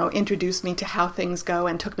 introduced me to how things go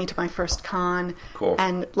and took me to my first con. Cool.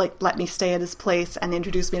 And let me stay at his place and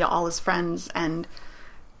introduced me to all his friends and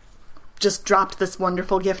just dropped this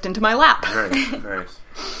wonderful gift into my lap. Nice.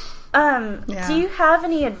 Do you have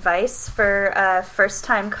any advice for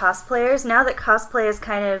first-time cosplayers? Now that cosplay is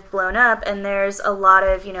kind of blown up and there's a lot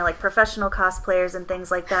of, professional cosplayers and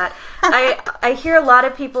things like that, I hear a lot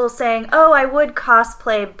of people saying, oh, I would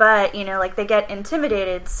cosplay, but, they get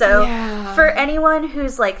intimidated. So for anyone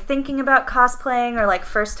who's, thinking about cosplaying or,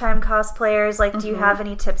 first-time cosplayers, do you have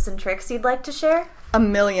any tips and tricks you'd like to share? A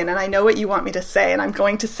million, and I know what you want me to say, and I'm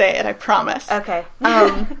going to say it, I promise. Okay.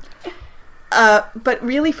 But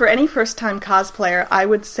really, for any first-time cosplayer, I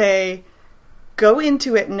would say go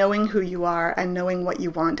into it knowing who you are and knowing what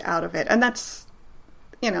you want out of it. And that's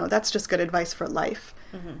just good advice for life.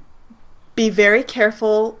 Mm-hmm. Be very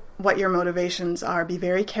careful what your motivations are. Be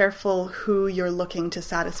very careful who you're looking to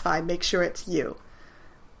satisfy. Make sure it's you.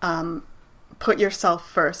 Put yourself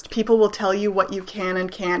first. People will tell you what you can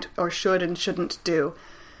and can't or should and shouldn't do.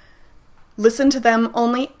 Listen to them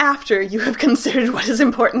only after you have considered what is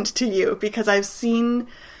important to you, because I've seen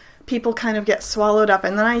people kind of get swallowed up,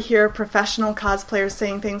 and then I hear professional cosplayers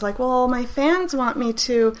saying things like, well, my fans want me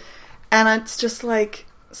to, And it's just like,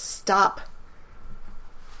 stop.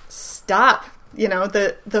 You know,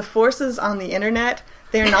 the forces on the internet,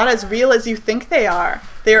 they're not as real as you think they are.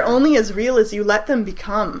 They're only as real as you let them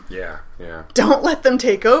become. Yeah. Don't let them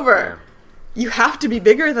take over. Yeah. You have to be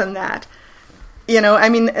bigger than that. You know, I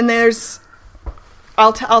mean, and there's...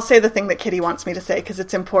 I'll say the thing that Kitty wants me to say because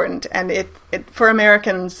it's important, and it for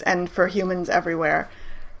Americans and for humans everywhere.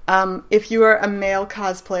 If you are a male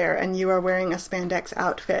cosplayer and you are wearing a spandex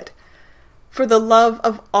outfit, for the love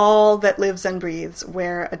of all that lives and breathes,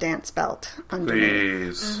 wear a dance belt underneath.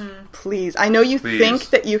 Please. Mm-hmm. Please. I know you think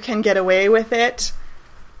that you can get away with it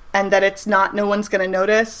and that no one's going to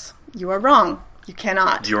notice. You are wrong. You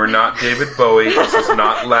cannot. You are not David Bowie. This is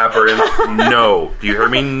not Labyrinth. No. Do you hear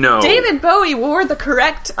me? No. David Bowie wore the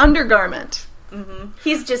correct undergarment. Mm-hmm.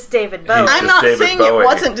 He's just David Bowie. I'm not saying Bowie. It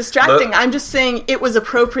wasn't distracting. I'm just saying it was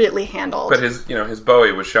appropriately handled. But his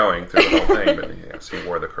Bowie was showing through the whole thing. But yes, he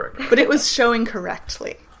wore the correct. But it was showing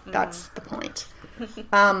correctly. That's the point.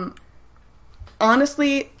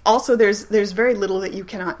 Honestly, also there's very little that you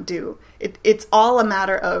cannot do. It's all a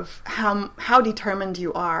matter of how determined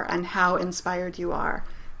you are and how inspired you are,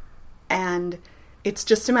 and it's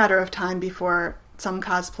just a matter of time before some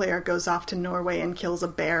cosplayer goes off to Norway and kills a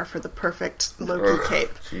bear for the perfect Loki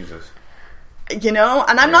cape. Jesus. You know?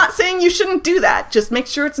 And I'm not saying you shouldn't do that. Just make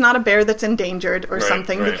sure it's not a bear that's endangered or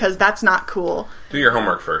something, because that's not cool. Do your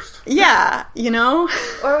homework first. Yeah, you know?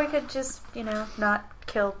 Or we could just, not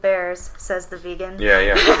kill bears, says the vegan.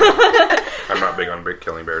 Yeah. I'm not big on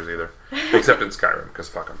killing bears either. Except in Skyrim, because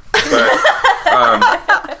fuck them. But,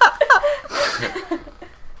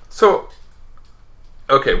 so...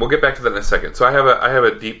 Okay, we'll get back to that in a second. So I have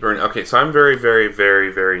a deep burn. Okay, so I'm very, very,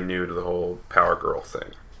 very, very new to the whole Power Girl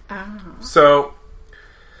thing. Oh. So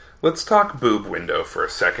let's talk boob window for a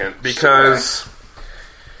second, because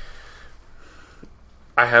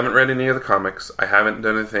I haven't read any of the comics. I haven't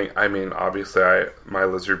done anything. I mean, obviously, my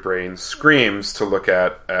lizard brain screams to look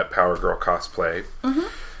at Power Girl cosplay,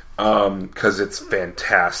 because it's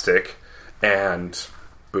fantastic, and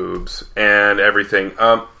boobs and everything.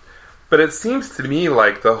 But it seems to me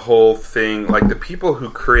like the whole thing, like the people who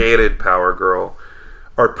created Power Girl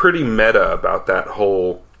are pretty meta about that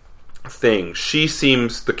whole thing.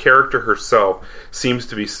 The character herself seems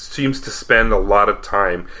to spend a lot of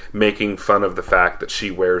time making fun of the fact that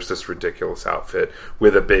she wears this ridiculous outfit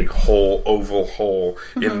with a big oval hole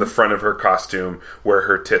in the front of her costume where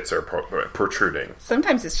her tits are protruding.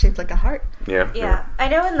 Sometimes it's shaped like a heart. Yeah. I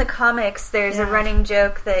know in the comics there's a running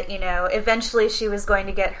joke that, eventually she was going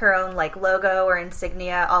to get her own, logo or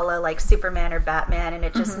insignia a la, Superman or Batman, and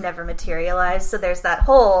it just never materialized. So there's that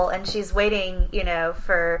hole, and she's waiting,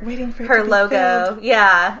 for her logo. Filled.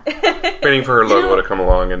 Yeah. Waiting for her logo to come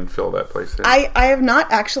along and fill that place in. I have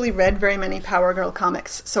not actually read very many Power Girl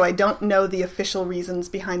comics, so I don't know the official reasons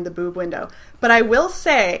behind the boob window. But I will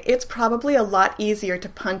say it's probably a lot easier to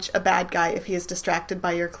punch a bad guy if he is distracted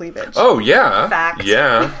by your cleavage. Oh, yeah. Fact.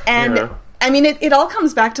 Yeah. And, I mean, it all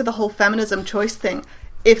comes back to the whole feminism choice thing.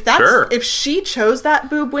 If she chose that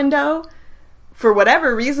boob window, for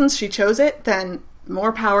whatever reasons she chose it, then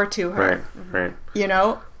more power to her. Right.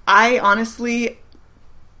 I honestly,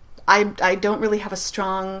 I don't really have a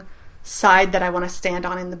strong side that I want to stand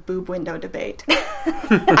on in the boob window debate.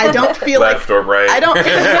 I don't feel left or right. I don't.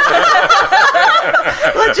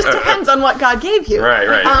 Well, it just depends on what God gave you.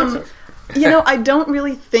 Right. I don't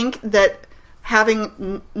really think that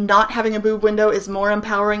not having a boob window is more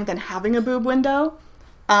empowering than having a boob window.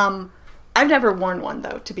 I've never worn one,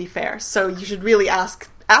 though, to be fair. So you should really ask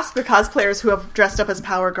the cosplayers who have dressed up as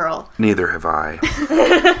Power Girl. Neither have I.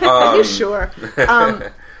 Are you sure?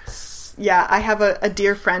 Yeah, I have a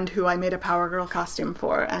dear friend who I made a Power Girl costume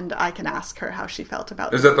for, and I can ask her how she felt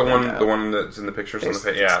about it. Is that the one that's in the pictures on the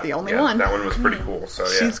page? Yeah, it's the only one. That one was pretty cool. So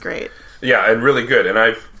yeah, she's great. Yeah, and really good. And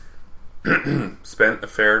I've spent a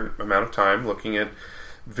fair amount of time looking at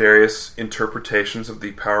various interpretations of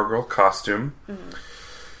the Power Girl costume.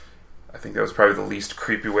 I think that was probably the least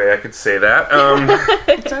creepy way I could say that.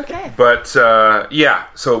 It's okay. But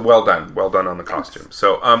so well done on the costume.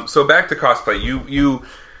 So back to cosplay. You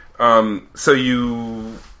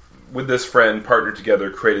with this friend partnered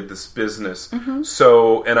together, created this business.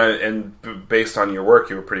 So and based on your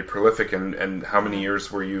work, you were pretty prolific. And how many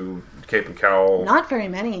years were you Cape and Cowl? Not very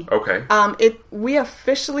many. Okay. We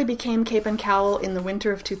officially became Cape and Cowl in the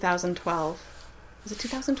winter of 2012. Was it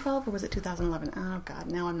 2012 or was it 2011? Oh,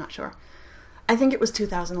 God, now I'm not sure. I think it was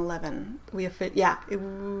 2011.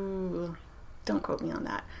 Don't quote me on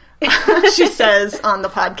that. She says on the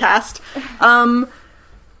podcast.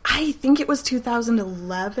 I think it was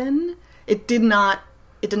 2011. It did not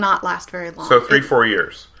last very long. So 3-4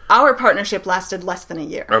 years. Our partnership lasted less than a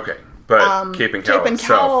year. Okay, but Cape and Cowl Cape and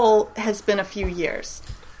itself. Cowl has been a few years.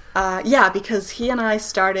 Because he and I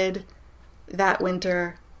started that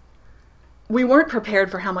winter. We weren't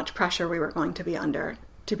prepared for how much pressure we were going to be under,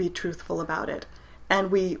 to be truthful about it.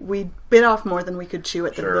 And we bit off more than we could chew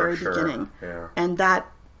at the very beginning. Yeah. And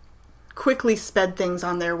that quickly sped things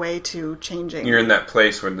on their way to changing. You're in that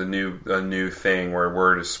place when a new thing where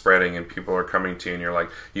word is spreading and people are coming to you, and you're like,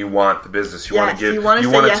 you want the business, you want to give, you want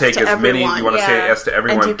to take as many, you want to say yes to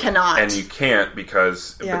everyone, and you cannot, and you can't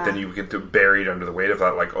because, but then you get buried under the weight of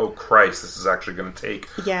that, like, oh Christ, this is actually going to take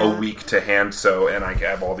a week to hand sew, and I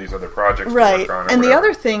have all these other projects to work on. And the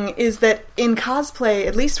other thing is that in cosplay,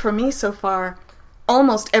 at least for me so far,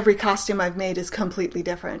 almost every costume I've made is completely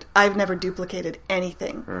different. I've never duplicated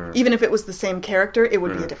anything. Even if it was the same character, it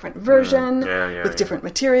would be a different version with different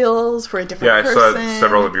materials for a different person. I saw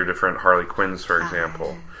several of your different Harley Quinns, for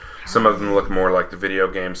example. Some of them look more like the video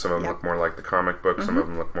game, some of them look more like the comic book, some of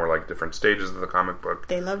them look more like different stages of the comic book.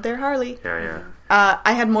 They love their Harley. Yeah.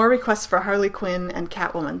 I had more requests for Harley Quinn and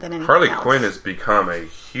Catwoman than anything else. Harley Quinn has become a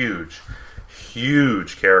huge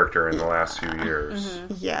character in the last few years.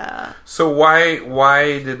 Yeah. So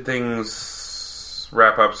why did things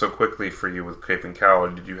wrap up so quickly for you with Cape and Cowl?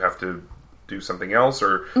 Did you have to do something else,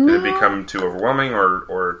 or did it become too overwhelming,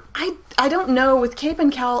 or I don't know. With Cape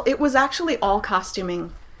and Cowl, it was actually all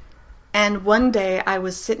costuming. And one day I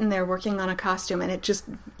was sitting there working on a costume, and it just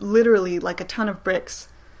literally, like a ton of bricks,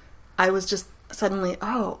 I was just suddenly,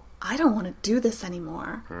 I don't want to do this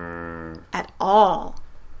anymore at all.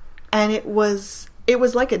 And it was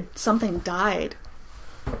like something died.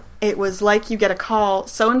 It was like you get a call,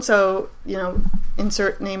 so-and-so,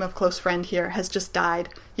 insert name of close friend here, has just died.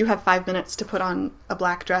 You have 5 minutes to put on a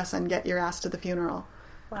black dress and get your ass to the funeral.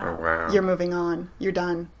 Wow. Oh, wow. You're moving on. You're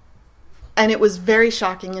done. And it was very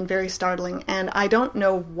shocking and very startling, and I don't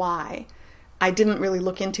know why. I didn't really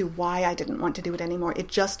look into why I didn't want to do it anymore.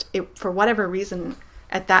 It for whatever reason,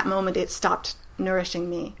 at that moment, it stopped nourishing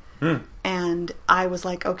me. And I was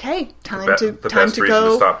like, okay, time to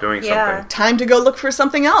go stop doing something. Time to go look for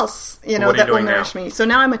something else, that will nourish me. So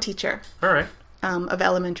now I'm a teacher. All right. Of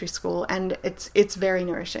elementary school, and it's very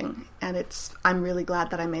nourishing, and I'm really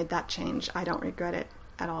glad that I made that change. I don't regret it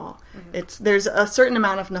at all. There's a certain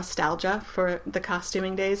amount of nostalgia for the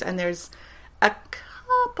costuming days, and there's a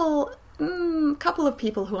couple of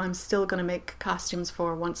people who I'm still going to make costumes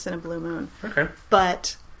for once in a blue moon. Okay.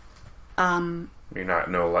 But you're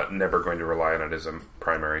never going to rely on it as a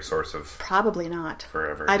primary source of... Probably not.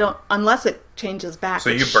 Forever. I don't... Unless it changes back. So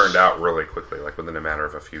you burned out really quickly, like within a matter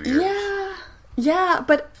of a few years. Yeah,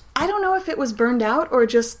 but I don't know if it was burned out or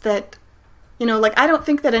just that, I don't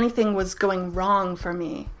think that anything was going wrong for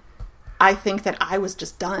me. I think that I was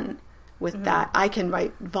just done with that. I can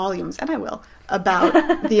write volumes, and I will,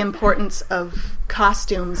 about the importance of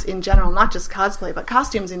costumes in general, not just cosplay, but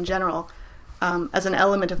costumes in general. As an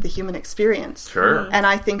element of the human experience. Sure. And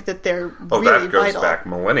I think that they're really vital. Oh, that goes back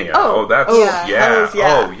millennia.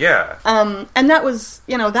 Yeah. Yeah. And that was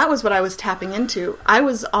what I was tapping into. I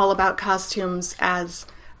was all about costumes as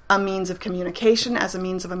a means of communication, as a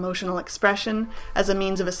means of emotional expression, as a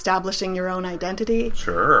means of establishing your own identity.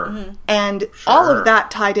 Sure. And all of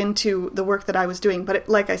that tied into the work that I was doing. But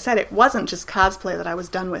like I said, it wasn't just cosplay that I was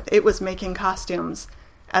done with. It was making costumes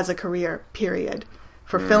as a career, period.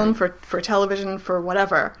 For film, for television, for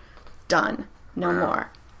whatever, done. No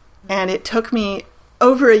more. And it took me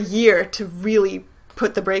over a year to really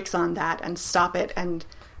put the brakes on that and stop it and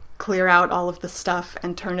clear out all of the stuff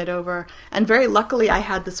and turn it over. And very luckily I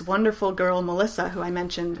had this wonderful girl, Melissa, who I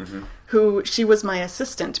mentioned, she was my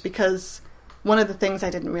assistant, because one of the things I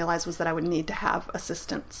didn't realize was that I would need to have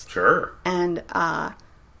assistants. Sure. And, I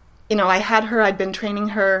had her, I'd been training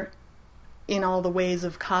her in all the ways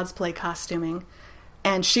of cosplay costuming.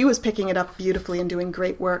 And she was picking it up beautifully and doing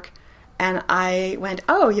great work. And I went,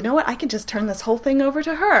 oh, you know what? I could just turn this whole thing over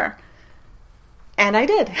to her. And I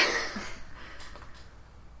did.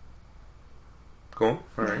 Cool.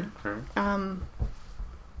 All right.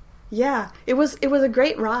 Yeah, it was a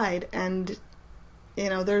great ride. And,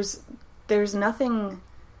 there's nothing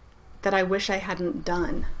that I wish I hadn't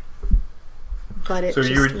done. But it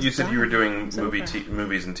you said you were doing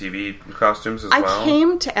movies and TV costumes as well? I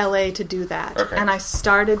came to LA to do that, and I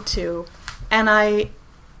started to, and I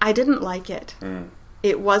didn't like it.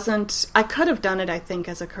 It wasn't... I could have done it, I think,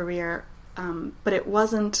 as a career, but it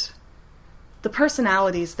wasn't... The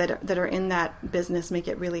personalities that are in that business make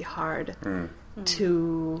it really hard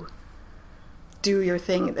to do your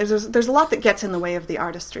thing. There's a lot that gets in the way of the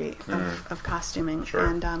artistry of costuming,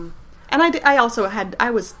 sure. And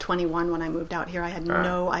I was 21 when I moved out here. I had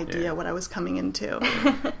no idea what I was coming into.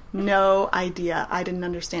 No idea. I didn't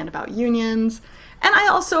understand about unions. And I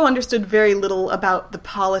also understood very little about the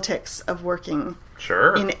politics of working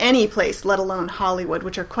in any place, let alone Hollywood,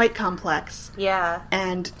 which are quite complex. Yeah.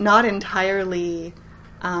 And not entirely,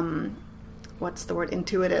 what's the word,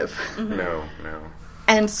 intuitive. Mm-hmm. No.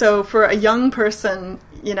 And so for a young person,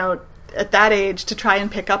 at that age, to try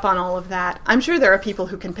and pick up on all of that, I'm sure there are people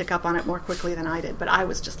who can pick up on it more quickly than I did, but I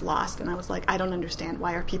was just lost, and I was like, I don't understand,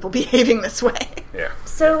 why are people behaving this way? Yeah.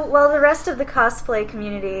 So, while the rest of the cosplay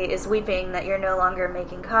community is weeping that you're no longer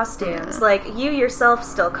making costumes, you yourself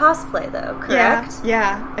still cosplay, though, correct?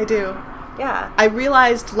 Yeah, I do. Yeah. I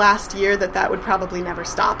realized last year that would probably never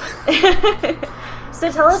stop.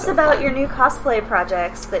 So tell us about your new cosplay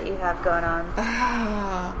projects that you have going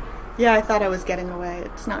on. Yeah, I thought I was getting away.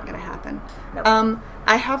 It's not going to happen. Nope.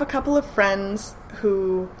 I have a couple of friends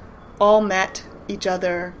who all met each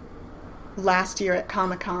other last year at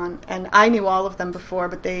Comic-Con, and I knew all of them before,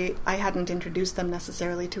 but I hadn't introduced them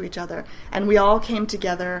necessarily to each other. And we all came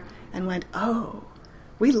together and went, oh,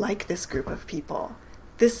 we like this group of people.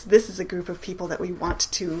 This is a group of people that we want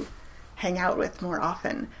to hang out with more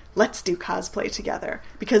often. Let's do cosplay together.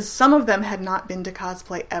 Because some of them had not been to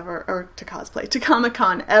cosplay ever, or to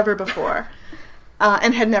Comic-Con ever before,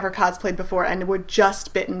 and had never cosplayed before, and were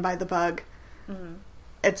just bitten by the bug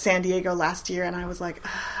at San Diego last year, and I was like,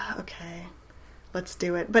 okay, let's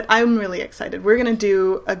do it. But I'm really excited. We're going to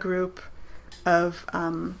do a group of,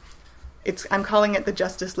 I'm calling it the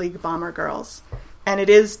Justice League Bomber Girls. And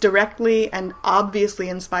it is directly and obviously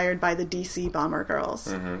inspired by the DC Bomber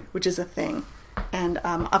Girls, which is a thing. And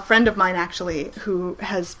a friend of mine, actually, who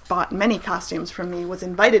has bought many costumes from me, was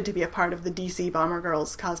invited to be a part of the DC Bomber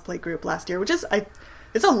Girls cosplay group last year, which is,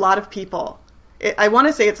 it's a lot of people. I want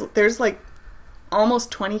to say there's like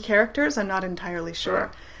almost 20 characters. I'm not entirely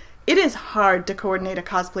sure. It is hard to coordinate a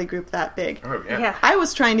cosplay group that big. Oh, yeah. I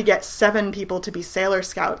was trying to get 7 people to be Sailor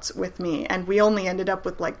Scouts with me, and we only ended up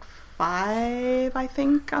with like 5, I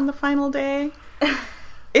think, on the final day.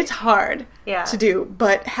 It's hard to do,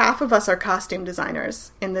 but half of us are costume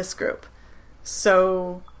designers in this group.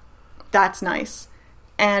 So that's nice.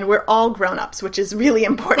 And we're all grown-ups, which is really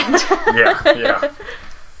important. Yeah.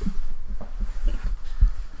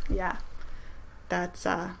 Yeah. That's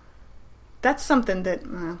something that...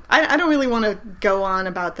 I don't really want to go on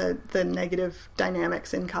about the negative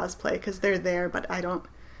dynamics in cosplay, because they're there, but I don't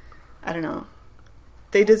know.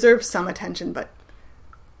 They deserve some attention, but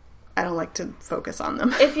I don't like to focus on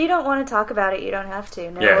them. If you don't want to talk about it, you don't have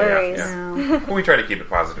to. No worries. Yeah. No. Well, we try to keep it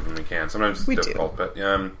positive when we can. Sometimes it's difficult, but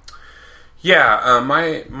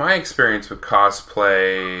my experience with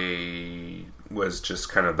cosplay was just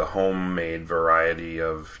kind of the homemade variety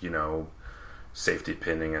of, safety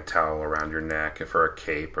pinning a towel around your neck for a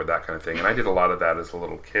cape or that kind of thing. And I did a lot of that as a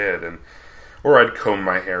little kid, or I'd comb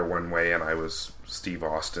my hair one way and I was Steve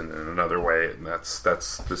Austin in another way, and that's the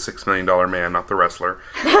 $6 Million Man, not the wrestler.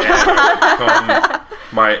 And I would comb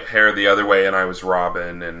my hair the other way and I was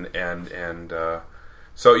Robin, and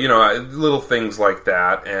so little things like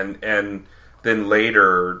that, and then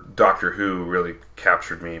later Doctor Who really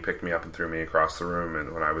captured me, picked me up and threw me across the room,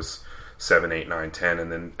 and when I was 7, 8, 9, 10,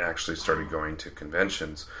 and then actually started going to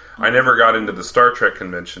conventions. I never got into the Star Trek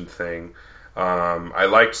convention thing. I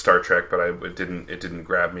liked Star Trek, but it didn't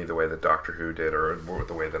grab me the way that Doctor Who did, or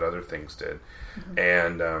the way that other things did.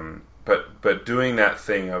 And but doing that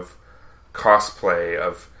thing of cosplay,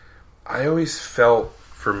 I always felt,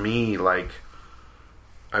 for me, like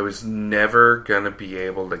I was never gonna be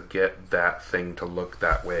able to get that thing to look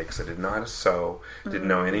that way, because I didn't know how to sew, didn't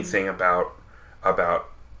know anything about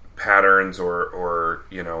patterns or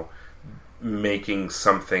making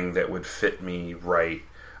something that would fit me right.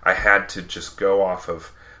 I had to just go off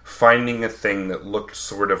of finding a thing that looked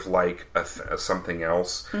sort of like something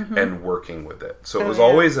else and working with it. So it was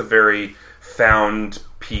always a very found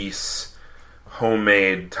piece,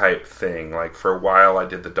 homemade type thing. Like for a while I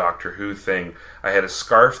did the Doctor Who thing. I had a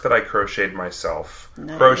scarf that I crocheted myself.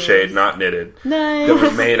 Nice. Crocheted, not knitted. Nice. That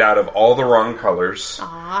was made out of all the wrong colors.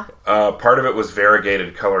 Part of it was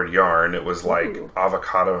variegated colored yarn. It was like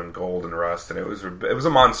avocado and gold and rust, and it was a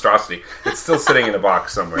monstrosity. It's still sitting in a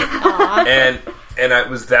box somewhere. And it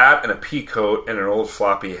was that and a pea coat and an old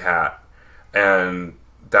floppy hat. And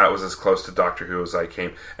that was as close to Doctor Who as I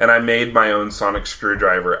came. And I made my own sonic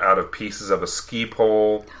screwdriver out of pieces of a ski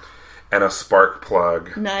pole and a spark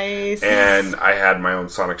plug. Nice. And I had my own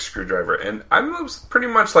sonic screwdriver. And I was pretty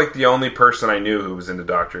much like the only person I knew who was into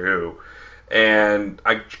Doctor Who. And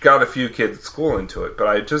I got a few kids at school into it, but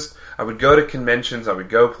I would go to conventions, I would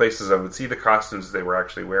go places, I would see the costumes they were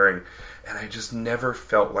actually wearing, and I just never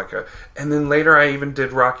felt like and then later I even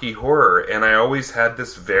did Rocky Horror, and I always had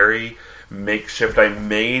this very makeshift, I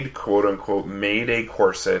made, quote unquote, made a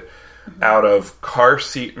corset out of car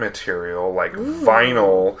seat material, like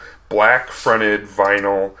vinyl, black fronted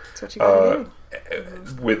vinyl. That's what you gotta do.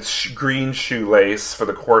 With green shoelace for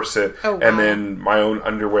the corset, and then my own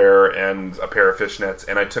underwear and a pair of fishnets.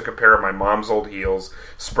 And I took a pair of my mom's old heels,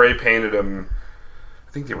 spray painted them.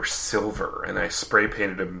 I think they were silver, and I spray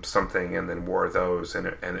painted them something, and then wore those,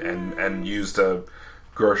 and used a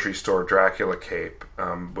grocery store Dracula cape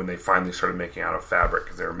when they finally started making out of fabric,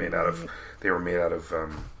 because they were made out of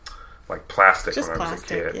like plastic. Just when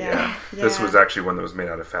plastic, I was a kid. yeah. This was actually one that was made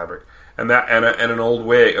out of fabric. And an old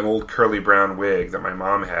wig, an old curly brown wig that my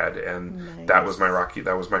mom had, and that was my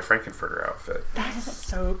Frankenfurter outfit. That's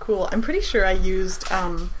so cool. I'm pretty sure I used,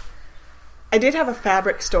 I did have a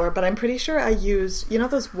fabric store, but I'm pretty sure I used, you know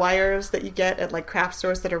those wires that you get at like craft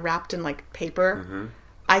stores that are wrapped in like paper? Mm-hmm.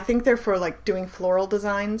 I think they're for like doing floral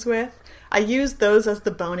designs with. I used those as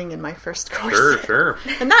the boning in my first corset. Sure.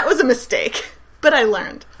 And that was a mistake. But I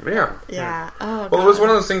learned. Yeah. Oh, well, it was one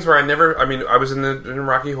of those things where I was in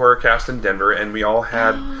Rocky Horror cast in Denver, and we all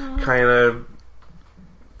had kind of,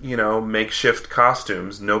 makeshift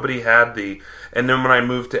costumes. Nobody had and then when I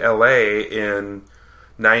moved to LA in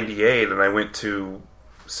 98, and I went to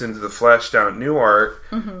Sins of the Flesh down at Newark,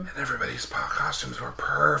 and everybody's costumes were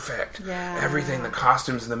perfect. Yeah. Everything, the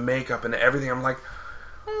costumes and the makeup and everything. I'm like,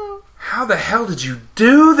 how the hell did you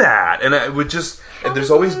do that? And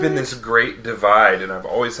there's always been this great divide, and I've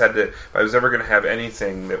always had to, if I was ever going to have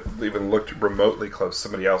anything that even looked remotely close,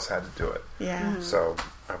 somebody else had to do it. Yeah. So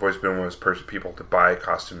I've always been one of those people to buy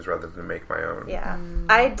costumes rather than make my own. Yeah.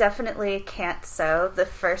 I definitely can't sew. The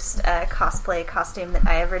first cosplay costume that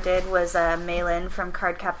I ever did was Meilin from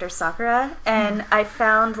Cardcaptor Sakura, and I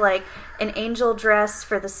found like an angel dress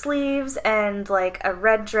for the sleeves and like a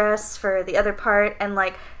red dress for the other part, and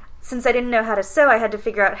like since I didn't know how to sew, I had to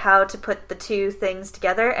figure out how to put the two things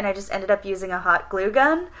together, and I just ended up using a hot glue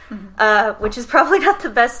gun, which is probably not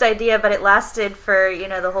the best idea, but it lasted for,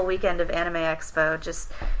 the whole weekend of Anime Expo.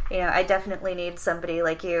 Just, I definitely need somebody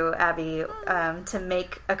like you, Abby, to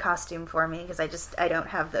make a costume for me, because I don't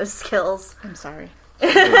have those skills. I'm sorry.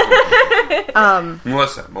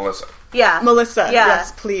 Melissa. Yeah. Melissa,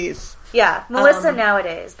 yes, please. Yeah, Melissa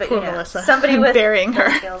nowadays, but Melissa. Somebody with burying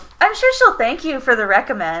her. Skills. I'm sure she'll thank you for the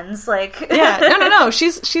recommends. Like, yeah, no.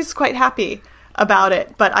 She's quite happy about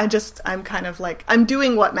it, but I'm kind of like, I'm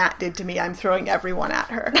doing what Matt did to me. I'm throwing everyone at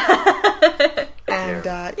her,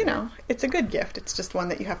 and it's a good gift. It's just one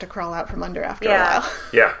that you have to crawl out from under after a while.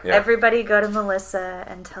 Yeah. Everybody go to Melissa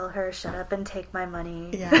and tell her, shut up and take my money.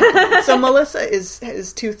 Yeah. So Melissa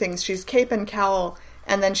is two things. She's Cape and Cowl.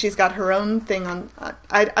 And then she's got her own thing on,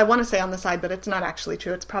 I want to say on the side, but it's not actually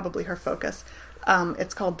true. It's probably her focus.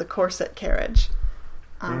 It's called the Corset Carriage.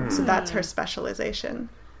 So that's her specialization.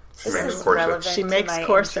 She makes corsets. She makes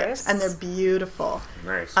corsets, and they're beautiful.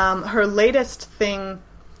 Nice. Her latest thing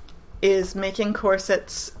is making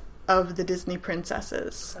corsets of the Disney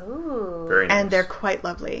princesses. Ooh. Very nice. And they're quite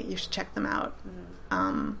lovely. You should check them out.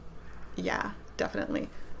 Yeah, definitely.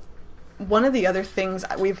 One of the other things,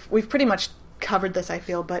 we've pretty much covered this, I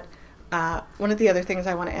feel, but one of the other things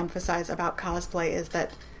I want to emphasize about cosplay is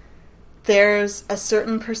that there's a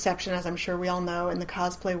certain perception, as I'm sure we all know in the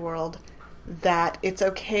cosplay world, that it's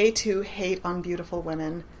okay to hate on beautiful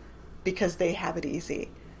women because they have it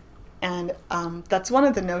easy. And that's one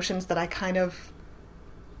of the notions that I kind of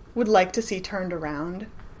would like to see turned around,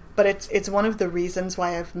 but it's one of the reasons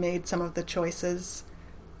why I've made some of the choices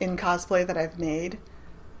in cosplay that I've made.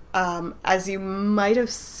 As you might have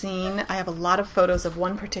seen, I have a lot of photos of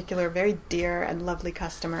one particular very dear and lovely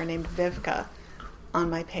customer named Vivka on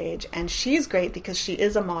my page, and she's great because she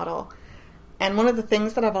is a model. And one of the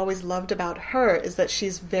things that I've always loved about her is that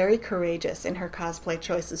she's very courageous in her cosplay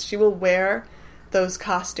choices. She will wear those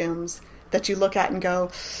costumes that you look at and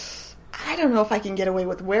go, I don't know if I can get away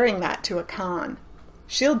with wearing that to a con.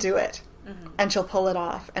 She'll do it, and she'll pull it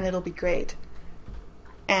off, and it'll be great.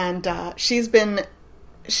 And she's been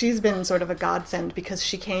sort of a godsend because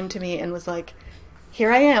she came to me and was like,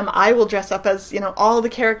 here I am, I will dress up as, all the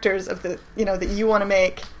characters of the, that you want to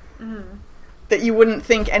make, that you wouldn't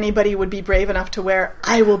think anybody would be brave enough to wear.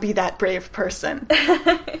 I will be that brave person.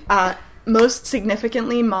 Most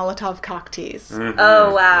significantly, Molotov cocktease.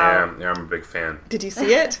 Oh, wow. Yeah, I'm a big fan. Did you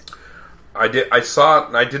see it? I saw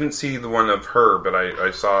it. I didn't see the one of her, but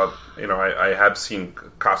I saw, I have seen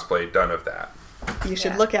cosplay done of that. You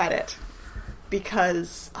should look at it.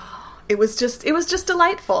 Because it was just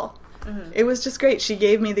delightful. Mm-hmm. It was just great. She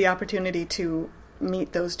gave me the opportunity to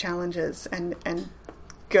meet those challenges and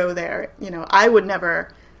go there. You know, I would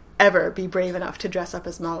never, ever be brave enough to dress up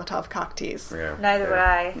as Molotov cocktease. Yeah. Neither would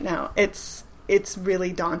I. No, it's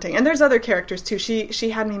really daunting. And there's other characters, too. She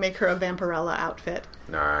had me make her a Vampirella outfit.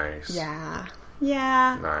 Nice. Yeah.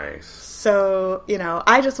 Nice. So, you know,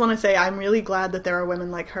 I just want to say I'm really glad that there are women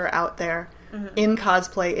like her out there in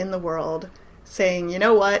cosplay in the world saying, you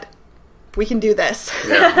know what? We can do this.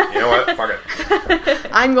 Yeah, you know what? Fuck it.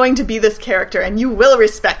 I'm going to be this character, and you will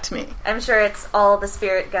respect me. I'm sure it's all the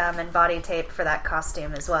spirit gum and body tape for that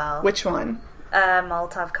costume as well. Which one?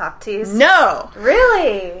 Molotov cocktease. No!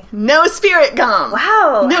 Really? No spirit gum!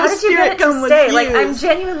 Wow! No How did you get it to stay? Like, I'm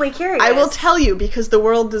genuinely curious. I will tell you, because the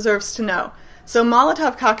world deserves to know. So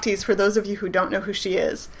Molotov cocktease, for those of you who don't know who she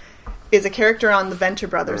is a character on the Venture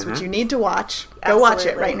Brothers, which you need to watch. Go watch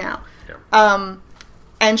it right now. Yeah.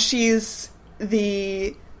 And she's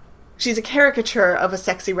a caricature of a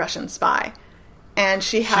sexy Russian spy. And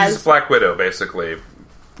she's Black Widow, basically.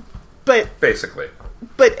 But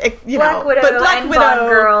you know, Black Widow and Bond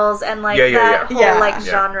Girls and like that whole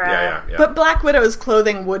genre. Yeah. But Black Widow's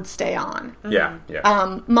clothing would stay on. Yeah.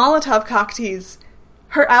 Molotov cocktease,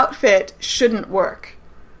 her outfit shouldn't work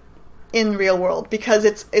in real world because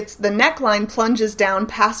it's the neckline plunges down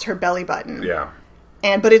past her belly button. Yeah.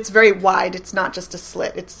 But it's very wide. It's not just a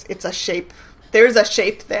slit. It's a shape. There's a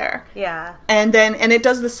shape there. Yeah. And it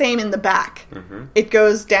does the same in the back. Mm-hmm. It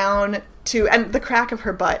goes down to, and the crack of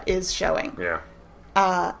her butt is showing. Yeah.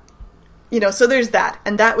 You know, so there's that.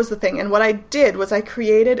 And that was the thing. And what I did was I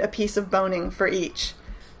created a piece of boning for each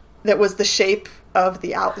that was the shape of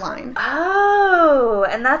the outline. Oh,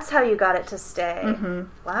 and that's how you got it to stay. Mm-hmm.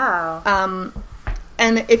 Wow.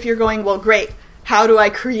 And if you're going, well, great. How do I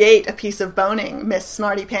create a piece of boning, Miss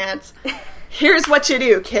Smarty Pants? Here's what you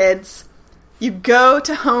do, kids. You go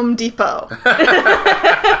to Home Depot.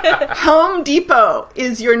 Home Depot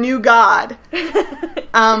is your new god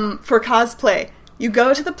for cosplay. You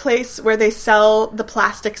go to the place where they sell the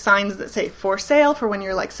plastic signs that say for sale for when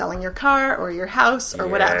you're like selling your car or your house or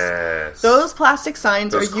whatever. Those plastic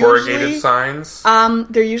signs are usually corrugated signs.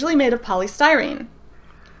 They're usually made of polystyrene.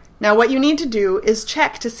 Now, what you need to do is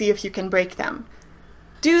check to see if you can break them.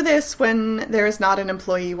 Do this when there is not an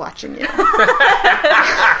employee watching you.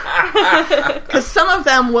 Because some of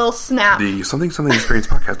them will snap. The Something Experience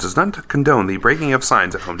podcast does not condone the breaking of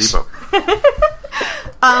signs at Home Depot.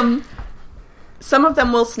 Some of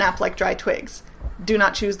them will snap like dry twigs. Do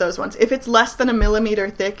not choose those ones. If it's less than 1 millimeter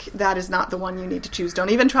thick, that is not the one you need to choose.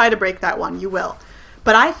 Don't even try to break that one. You will.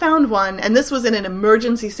 But I found one, and this was in an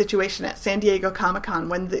emergency situation at San Diego Comic-Con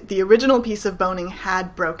when the original piece of boning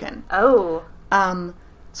had broken. Oh.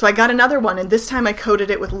 So I got another one, and this time I coated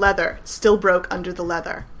it with leather. It still broke under the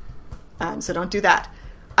leather. So don't do that.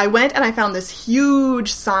 I went and I found this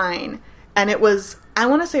huge sign, and it was, I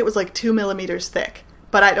want to say it was like 2 millimeters thick,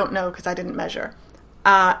 but I don't know because I didn't measure.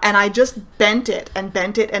 And I just bent it and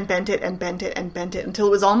bent it and bent it and bent it and bent it until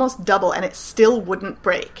it was almost double, and it still wouldn't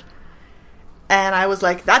break. And I was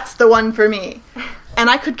like, that's the one for me. And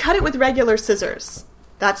I could cut it with regular scissors.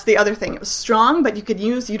 That's the other thing. It was strong, but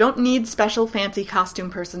you don't need special fancy costume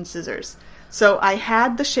person scissors. So I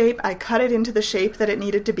had the shape, I cut it into the shape that it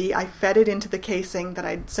needed to be, I fed it into the casing that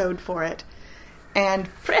I'd sewed for it, and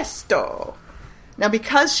presto! Now,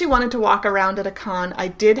 because she wanted to walk around at a con, I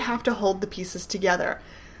did have to hold the pieces together.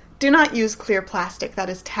 Do not use clear plastic, that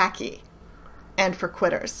is tacky. And for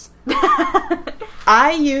quitters.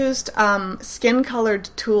 I used skin-colored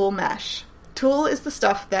tulle mesh. Tulle is the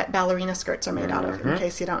stuff that ballerina skirts are made out of, in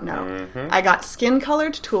case you don't know. I got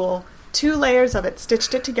skin-colored tulle, 2 layers of it,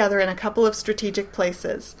 stitched it together in a couple of strategic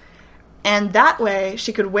places. And that way,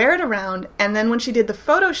 she could wear it around, and then when she did the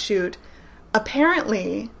photo shoot,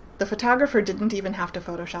 apparently, the photographer didn't even have to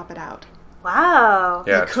Photoshop it out. Wow.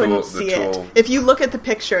 Yeah, you couldn't see it. If you look at the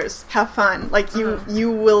pictures, have fun. Like,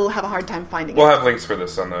 you will have a hard time finding it. We'll have links for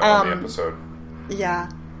this on the episode.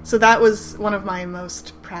 Yeah. So that was one of my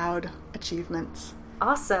most proud achievements.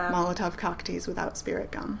 Awesome. Molotov cocktease without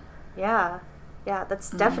spirit gum. Yeah. Yeah, that's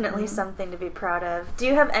definitely something to be proud of. Do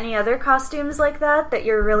you have any other costumes like that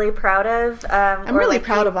you're really proud of? I'm really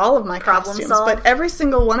proud of all of my costumes, but every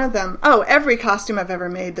single one of them... Oh, every costume I've ever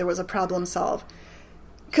made, there was a problem solve.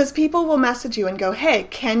 Because people will message you and go, hey,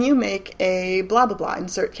 can you make a blah, blah, blah,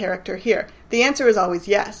 insert character here? The answer is always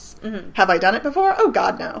yes. Mm-hmm. Have I done it before? Oh,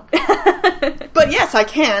 God, no. But yes, I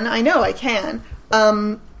can. I know I can.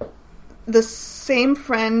 The same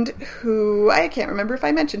friend who, I can't remember if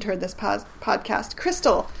I mentioned her in this podcast,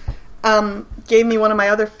 Crystal, gave me one of my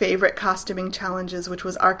other favorite costuming challenges, which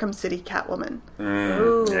was Arkham City Catwoman.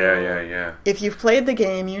 Yeah. If you've played the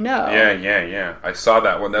game, you know. Yeah. I saw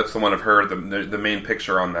that one. That's the one of her, the main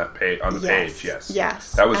picture on that page. Page, yes.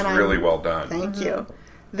 Yes. That was really well done. Thank you.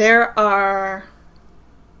 There are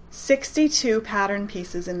 62 pattern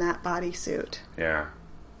pieces in that bodysuit. Yeah.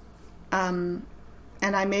 And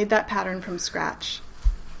I made that pattern from scratch.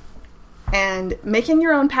 And making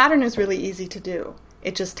your own pattern is really easy to do.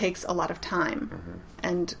 It just takes a lot of time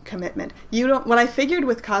and commitment. What I figured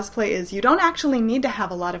with cosplay is you don't actually need to have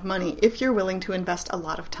a lot of money if you're willing to invest a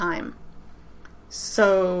lot of time.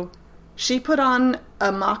 So she put on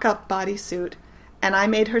a mock-up bodysuit, and I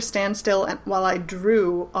made her stand still while I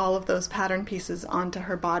drew all of those pattern pieces onto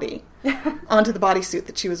her body, onto the bodysuit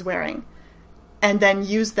that she was wearing, and then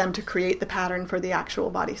used them to create the pattern for the actual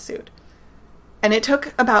bodysuit. And it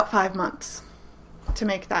took about 5 months to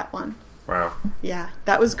make that one. Wow. Yeah,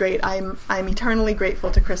 that was great. I'm eternally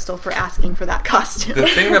grateful to Crystal for asking for that costume. The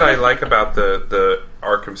thing that I like about the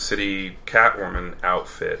Arkham City Catwoman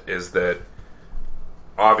outfit is that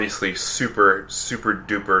obviously super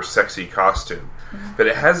duper sexy costume, but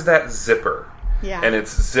it has that zipper, and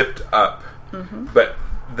it's zipped up, but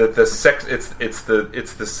the sex it's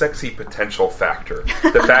the sexy potential factor.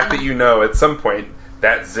 The fact that at some point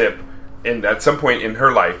that zip. At some point in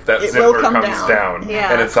her life, that zipper comes down.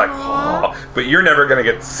 Yeah. And it's like, oh, but you're never going to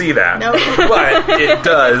get to see that. No. But it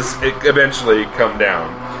does eventually come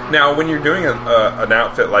down. Now, when you're doing an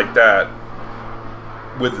outfit like that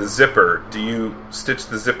with the zipper, do you stitch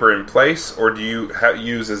the zipper in place, or do you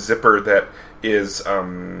use a zipper that is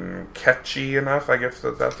catchy enough? I guess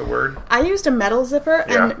that's the word. I used a metal zipper,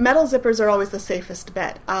 and metal zippers are always the safest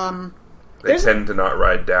bet. They tend to not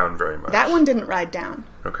ride down very much. That one didn't ride down.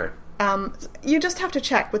 Okay. You just have to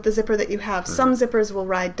check with the zipper that you have. Some zippers will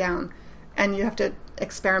ride down, and you have to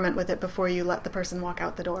experiment with it before you let the person walk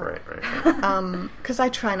out the door. Right. Because I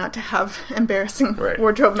try not to have embarrassing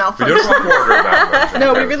wardrobe malfunctions. We don't want wardrobe malfunctions.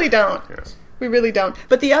 No, we really don't. Yes. We really don't.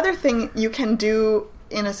 But the other thing you can do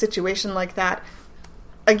in a situation like that,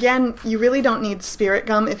 again, you really don't need spirit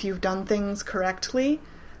gum if you've done things correctly.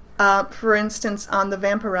 For instance, on the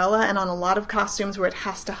Vampirella and on a lot of costumes where it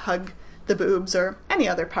has to hug the boobs or any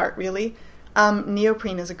other part, really,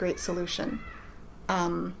 neoprene is a great solution.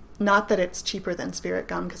 Not that it's cheaper than spirit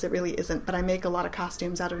gum, because it really isn't, but I make a lot of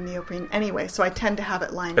costumes out of neoprene anyway, so I tend to have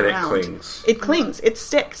it lying around. It clings. It clings. It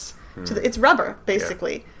sticks. It's rubber,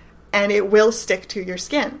 basically. And it will stick to your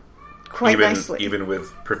skin quite nicely. Even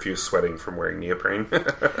with profuse sweating from wearing neoprene?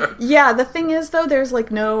 Yeah, the thing is, though, there's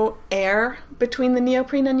no air between the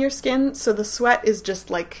neoprene and your skin, so the sweat is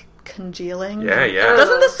just congealing. Yeah.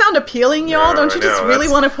 Doesn't this sound appealing, y'all? Don't you just really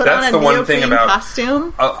want to put on a neoprene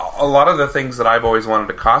costume? A lot of the things that I've always wanted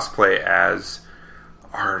to cosplay as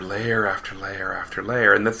are layer after layer after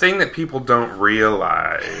layer. And the thing that people don't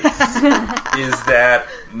realize is that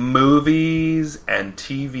movies and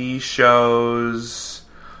TV shows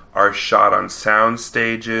are shot on sound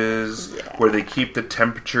stages where they keep the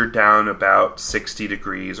temperature down about 60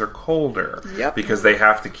 degrees or colder. Yep. Because they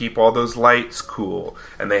have to keep all those lights cool,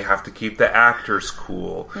 and they have to keep the actors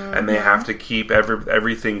cool, and they have to keep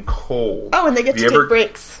everything cold. Oh, and they get to take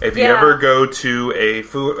breaks. If you ever go to a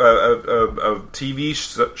TV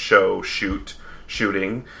show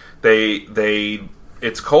shooting,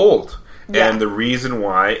 it's cold. Yeah. And the reason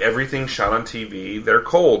why everything's shot on TV, they're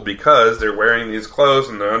cold because they're wearing these clothes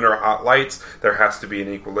and they're under hot lights. There has to be an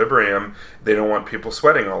equilibrium. They don't want people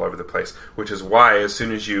sweating all over the place, which is why as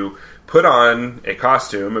soon as you put on a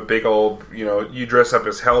costume, a big old, you dress up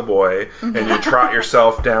as Hellboy and you trot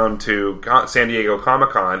yourself down to San Diego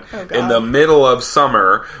Comic-Con in the middle of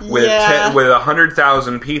summer with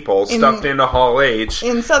 100,000 people stuffed into Hall H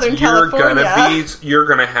in Southern California. You're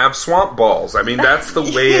gonna have swamp balls. I mean, that's the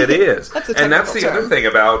way it is. And that's the other thing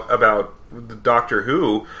about the Doctor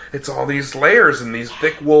Who. It's all these layers and these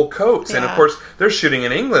thick wool coats, and of course they're shooting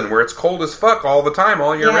in England where it's cold as fuck all the time,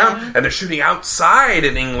 all year round, and they're shooting outside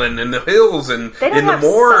in England in the hills and in the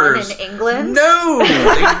moors. Sun in England. No,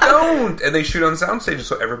 they don't, and they shoot on sound stages,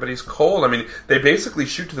 so everybody's cold. I mean, they basically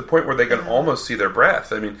shoot to the point where they can almost see their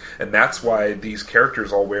breath. I mean, and that's why these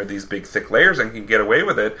characters all wear these big thick layers and can get away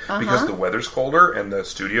with it because the weather's colder and the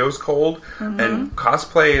studio's cold, and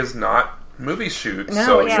cosplay is not movie shoots. No,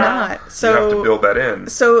 so it's not. So you have to build that in.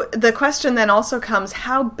 So the question then also comes,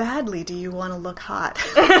 how badly do you want to look hot?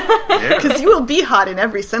 Because you will be hot in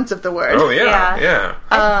every sense of the word. Oh, yeah.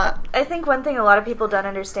 I think one thing a lot of people don't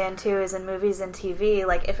understand, too, is in movies and TV,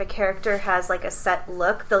 like, if a character has, like, a set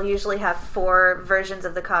look, they'll usually have 4 versions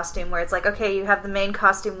of the costume, where it's like, okay, you have the main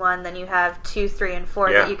costume 1, then you have 2, 3, and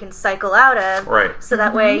 4 that you can cycle out of. Right. So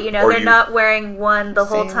that way, they're not wearing one the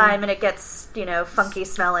whole time and it gets, funky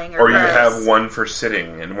smelling or you have one for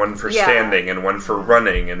sitting, and one for standing, and one for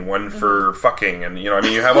running, and one for fucking, and, you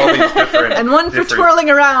have all these different... and one for twirling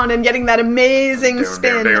around and getting that amazing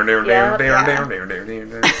spin.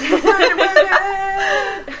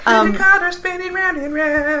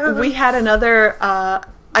 We had another...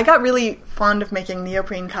 I got really fond of making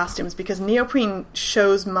neoprene costumes because neoprene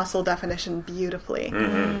shows muscle definition beautifully.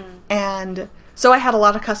 Mm-hmm. And so I had a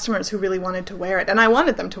lot of customers who really wanted to wear it. And I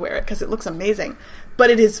wanted them to wear it because it looks amazing. But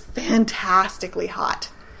it is fantastically hot.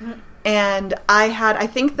 Mm-hmm. And I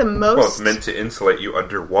think the most... Well, it's meant to insulate you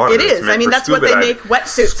underwater. It is. I mean, that's what they make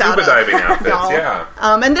wetsuits out of. Scuba diving outfits, yeah.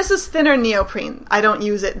 And this is thinner neoprene. I don't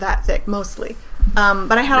use it that thick, mostly.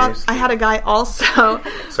 But I had a guy also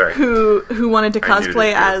who wanted to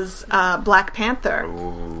cosplay as Black Panther.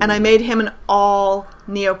 Ooh. And I made him an all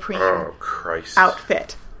neoprene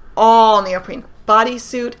outfit. All neoprene.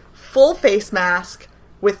 Bodysuit, full face mask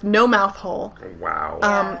with no mouth hole.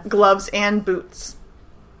 Wow. Gloves and boots.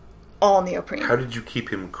 All neoprene. How did you keep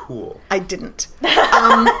him cool? I didn't.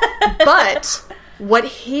 But what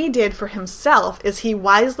he did for himself is he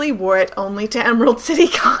wisely wore it only to Emerald City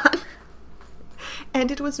Con. And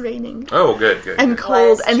it was raining. Oh, good. And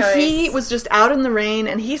cold. And he was just out in the rain,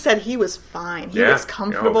 and he said he was fine. He was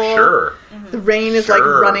comfortable. Oh, sure. The rain is like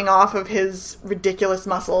running off of his ridiculous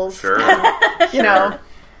muscles. Sure. And,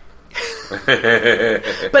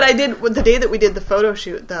 But I did, the day that we did the photo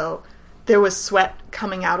shoot, though, there was sweat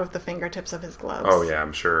coming out of the fingertips of his gloves. Oh, yeah,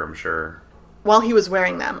 I'm sure. While he was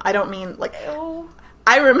wearing them. I don't mean, like...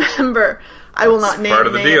 I remember, I will not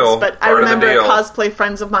name names, but I remember cosplay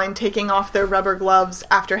friends of mine taking off their rubber gloves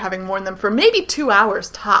after having worn them for maybe 2 hours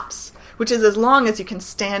tops, which is as long as you can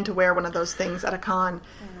stand to wear one of those things at a con.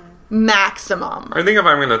 Maximum. I think if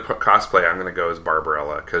I'm going to cosplay, I'm going to go as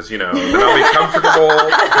Barbarella, because, then I'll be comfortable.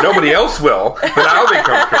 Nobody else will, but I'll be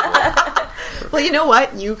comfortable. Well, you know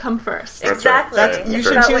what? You come first. Exactly. You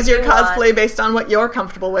should choose your cosplay based on what you're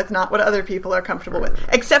comfortable with, not what other people are comfortable with.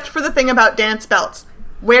 Except for the thing about dance belts.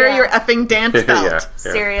 Wear your effing dance belt.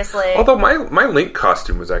 Seriously. Although my Link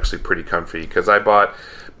costume was actually pretty comfy, because I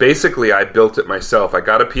built it myself. I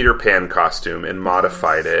got a Peter Pan costume and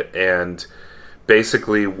modified it, and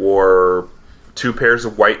basically wore 2 pairs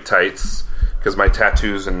of white tights, because my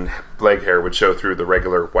tattoos and leg hair would show through the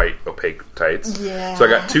regular white opaque tights. Yeah. So I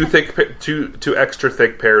got 2 extra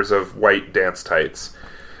thick pairs of white dance tights,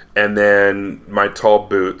 and then my tall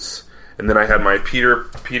boots, and then I had my Peter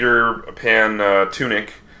Pan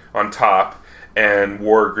tunic on top, and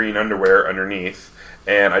wore green underwear underneath,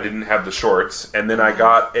 and I didn't have the shorts, and then I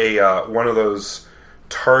got a one of those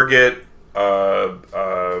Target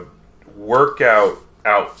workout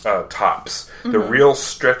tops. Mm-hmm. The real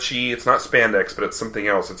stretchy, it's not spandex, but it's something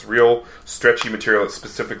else. It's real stretchy material. It's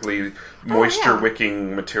specifically moisture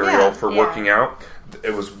wicking material for working out.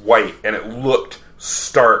 It was white, and it looked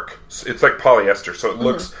stark. It's like polyester, so it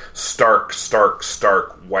looks stark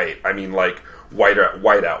white. I mean, like white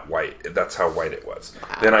out white. That's how white it was.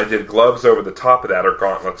 Wow. Then I did gloves over the top of that, or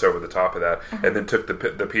gauntlets over the top of that, and then took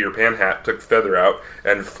the Peter Pan hat, took the feather out,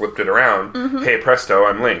 and flipped it around. Hey, presto,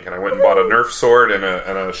 I'm Link. And I went and bought a Nerf sword and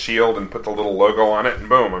a shield and put the little logo on it, and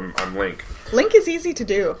boom, I'm Link. Link is easy to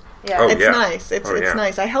do. Yeah. It's nice. It's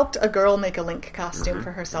nice. I helped a girl make a Link costume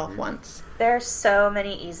for herself once. There are so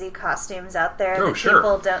many easy costumes out there that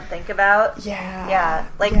people don't think about. Yeah.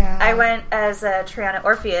 I went as Triana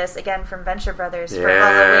Orpheus, again from Venture Brothers, for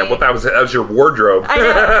Halloween. Well, that was your wardrobe. I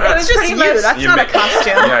know. It's just you. That's not a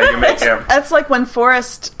costume. Yeah, you make him. That's like when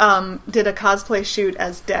Forrest did a cosplay shoot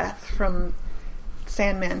as Death from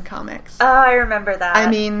Sandman comics. Oh, I remember that. I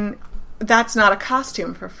mean... That's not a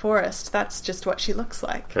costume for Forrest. That's just what she looks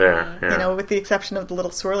like. Yeah. With the exception of the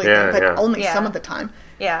little swirly thing, but only some of the time.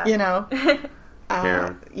 Yeah.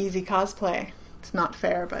 Easy cosplay. It's not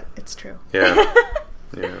fair, but it's true. Yeah.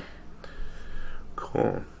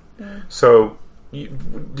 Cool. Yeah. So,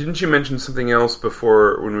 didn't you mention something else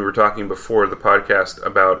before, when we were talking before the podcast,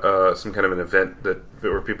 about some kind of an event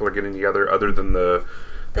where people are getting together other than the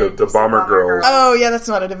Bomber Girls? Oh, yeah, that's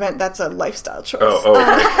not an event. That's a lifestyle choice.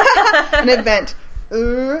 An event.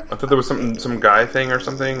 I thought there was some guy thing or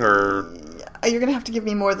something, or... You're going to have to give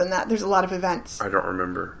me more than that. There's a lot of events. I don't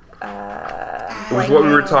remember. It was what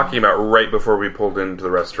we were talking about right before we pulled into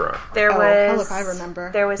the restaurant. There was. Hell if I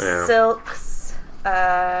remember. There was silks.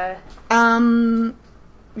 Yeah,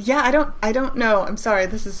 I don't know. I'm sorry,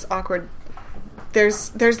 this is awkward.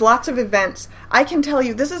 There's lots of events. I can tell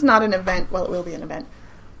you, this is not an event. Well, it will be an event.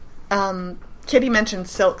 Kitty mentioned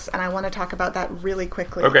silks, and I want to talk about that really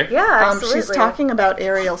quickly. Okay. Yeah, absolutely. She's talking about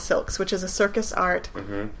aerial silks, which is a circus art,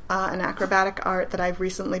 an acrobatic art that I've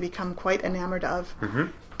recently become quite enamored of. Mm-hmm.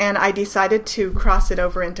 And I decided to cross it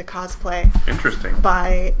over into cosplay. Interesting.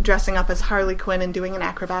 By dressing up as Harley Quinn and doing an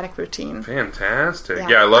acrobatic routine. Fantastic.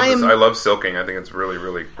 Yeah, I love this. I love silking. I think it's really,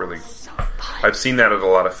 really, really... So fun. I've seen that at a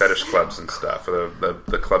lot of fetish clubs and stuff.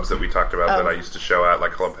 The clubs that we talked about that I used to show at,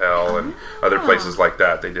 like Club Hell and other places like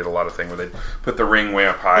that. They did a lot of things where they'd put the ring way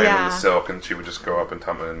up high and then the silk, and she would just go up and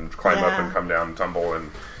tumble and climb up and come down and tumble and...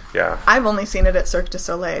 Yeah, I've only seen it at Cirque du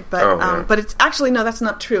Soleil, but but it's actually that's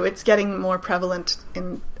not true. It's getting more prevalent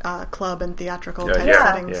in club and theatrical type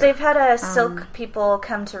settings. They've had silk people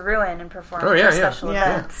come to Ruin and perform for special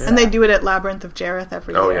events, and they do it at Labyrinth of Jareth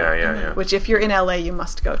every year. Yeah. Which, if you're in LA, you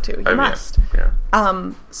must go to. You must. Yeah.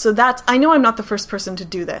 So I know I'm not the first person to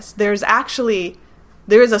do this. There is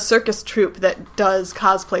a circus troupe that does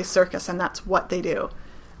cosplay circus, and that's what they do.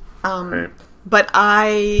 But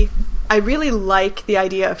I really like the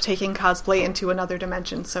idea of taking cosplay into another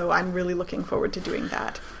dimension, so I'm really looking forward to doing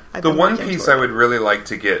that. The one piece I would really like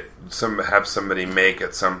to have somebody make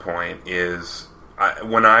at some point is,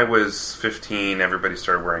 when I was 15, everybody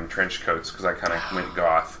started wearing trench coats because I kind of went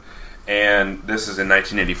goth. And this is in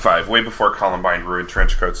 1985, way before Columbine ruined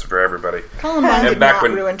trench coats for everybody. Columbine did not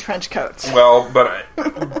ruin trench coats. Well, but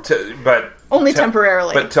only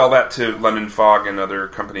temporarily. But tell that to London Fog and other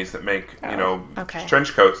companies that make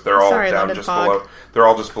trench coats. They're all down London just Fog. Below. They're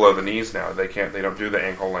all just below the knees now. They don't do the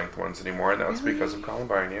ankle length ones anymore, and that's because of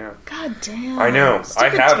Columbine. Yeah. God damn. I know.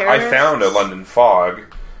 I found a London Fog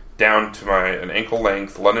down to an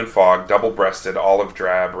ankle-length London Fog, double-breasted, olive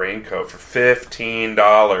drab raincoat for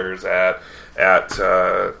 $15 at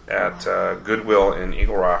Goodwill in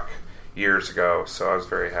Eagle Rock years ago. So I was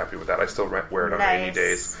very happy with that. I still wear it on rainy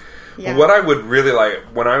days. Yeah. What I would really like,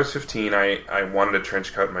 when I was 15, I wanted a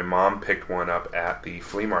trench coat. My mom picked one up at the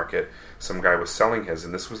flea market. Some guy was selling his,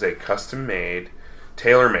 and this was a custom-made,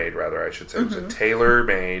 tailor-made, rather, I should say. It was a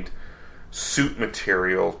tailor-made suit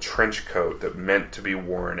material trench coat that meant to be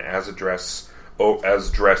worn as a dress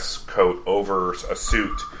coat over a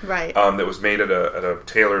suit. Right. That was made at a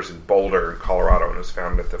tailor's in Boulder, Colorado, and was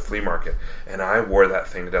found at the flea market. And I wore that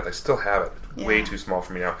thing to death. I still have it. It's way too small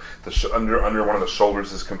for me now. The under one of the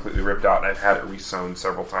shoulders is completely ripped out, and I've had it re-sewn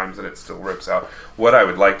several times, and it still rips out. What I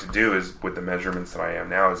would like to do is, with the measurements that I am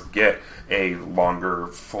now, is get a longer,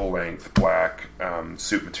 full-length black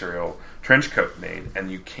suit material trench coat made,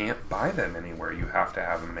 and you can't buy them anywhere. You have to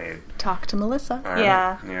have them made. Talk to Melissa.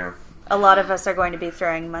 Yeah. A lot of us are going to be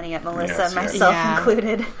throwing money at Melissa, myself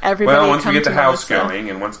included. Everybody once we get the house Melissa. going,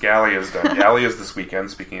 and once Galley is done. Galley is this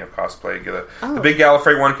weekend, speaking of cosplay. The big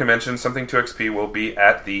Gallifrey 1 convention, Something 2XP, will be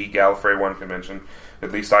at the Gallifrey 1 convention.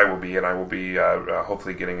 At least I will be, and I will be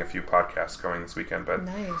hopefully getting a few podcasts going this weekend. But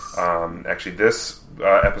nice. Actually, this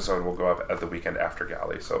episode will go up at the weekend after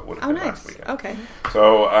Galley, so it would have been last weekend. Okay.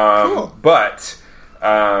 So, cool. But,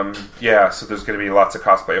 so there's going to be lots of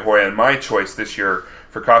cosplay. Ahoy! And my choice this year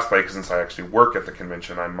for cosplay, because since I actually work at the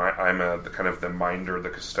convention, I'm the minder, the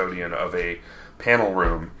custodian of a panel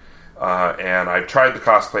room. And I've tried the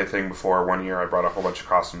cosplay thing before. One year I brought a whole bunch of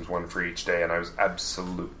costumes, one for each day, and I was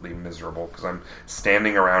absolutely miserable because I'm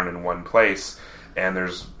standing around in one place, and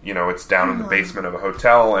there's, it's down in the basement of a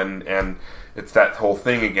hotel, and it's that whole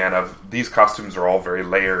thing again of these costumes are all very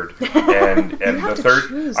layered. And the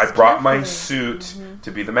third, I brought my suit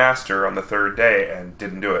to be the master on the third day and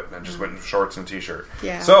didn't do it. I just went in shorts and t-shirt.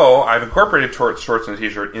 Yeah. So I've incorporated shorts and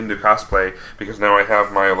t-shirt into cosplay because now I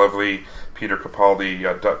have my lovely Peter Capaldi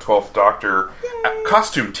 12th Doctor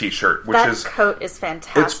costume t-shirt, which that coat is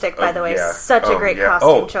fantastic, by the way. Such a great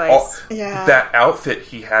costume choice. That outfit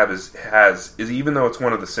he has is, even though it's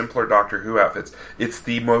one of the simpler Doctor Who outfits, it's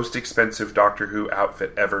the most expensive Doctor Who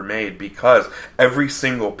outfit ever made because every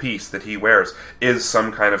single piece that he wears is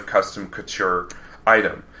some kind of custom couture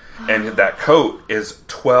item. And that coat is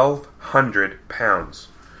 1,200 pounds.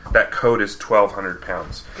 That coat is 1,200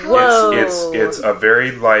 pounds. Whoa. It's a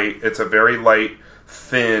very light,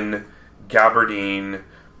 thin gabardine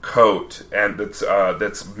coat, and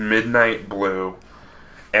that's midnight blue,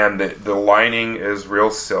 and the lining is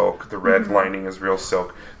real silk. The red lining is real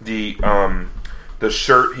silk. The the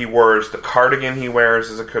shirt he wears, the cardigan he wears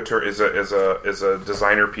is a couture, is a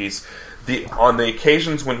designer piece. On the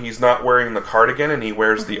occasions when he's not wearing the cardigan and he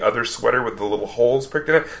wears the other sweater with the little holes pricked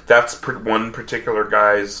in it, that's one particular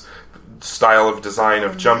guy's style of design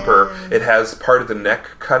of jumper. Man. It has part of the neck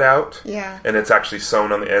cut out, and it's actually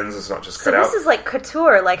sewn on the ends. It's not just cut out. So this is like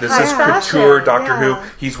couture, like this high is fashion. Couture Doctor Who.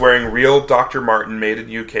 He's wearing real Dr. Martin, made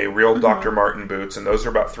in UK, real Dr. Martin boots, and those are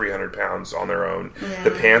about 300 pounds on their own. Yeah.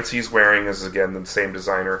 The pants he's wearing is again the same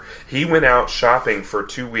designer. He went out shopping for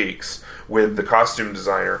 2 weeks with the costume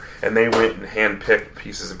designer, and they went and hand-picked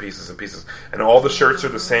pieces and pieces and pieces. And all the shirts are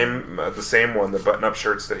the same one, the button-up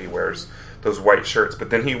shirts that he wears, those white shirts. But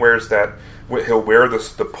then he wears he'll wear the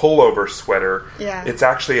pullover sweater. Yeah. It's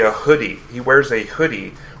actually a hoodie. He wears a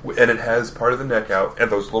hoodie, and it has part of the neck out, and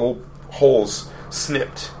those little holes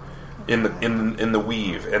snipped in the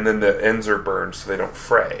weave, and then the ends are burned so they don't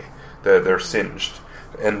fray. They're singed.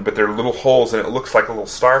 But they're little holes, and it looks like a little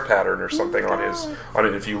star pattern or something on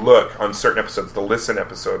it. If you look on certain episodes, the Listen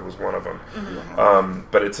episode was one of them. Mm-hmm.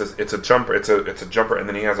 But it's a jumper. It's a jumper, and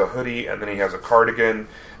then he has a hoodie, and then he has a cardigan.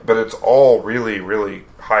 But it's all really, really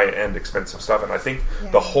high end, expensive stuff. And I think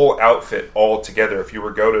the whole outfit all together, if you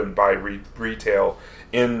were go to buy retail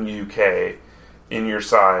in UK in your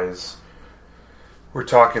size, we're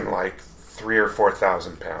talking like 3,000 or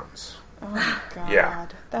 4,000 pounds. Oh my God. Yeah.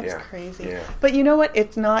 That's crazy. Yeah. But you know what?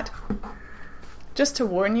 It's not... Just to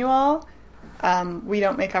warn you all, we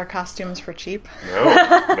don't make our costumes for cheap.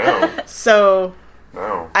 No. So...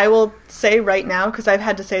 No. I will say right now, because I've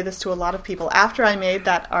had to say this to a lot of people, after I made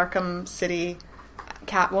that Arkham City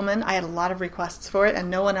Catwoman, I had a lot of requests for it, and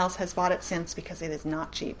no one else has bought it since because it is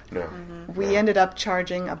not cheap. No. Mm-hmm. We ended up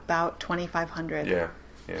charging about $2,500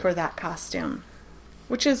 for that costume.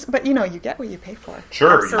 Which is, but you get what you pay for.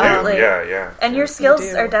 Sure, absolutely. You do. Yeah. And your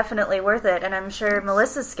skills are definitely worth it, and I'm sure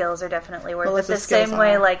Melissa's skills are definitely worth it. The same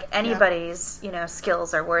way, like anybody's,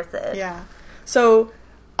 skills are worth it. Yeah. So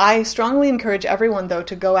I strongly encourage everyone, though,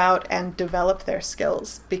 to go out and develop their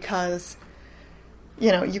skills because,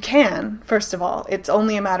 you can. First of all, it's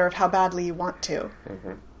only a matter of how badly you want to,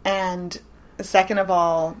 and second of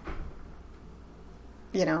all,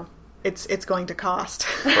 It's going to cost.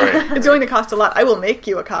 Right. It's going to cost a lot. I will make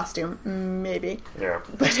you a costume, maybe. Yeah.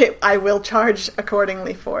 But I will charge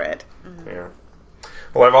accordingly for it. Yeah.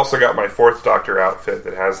 Well, I've also got my fourth Doctor outfit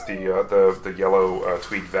that has the yellow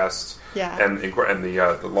tweed vest. Yeah. And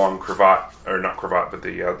the long cravat, or not cravat, but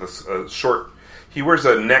the short. He wears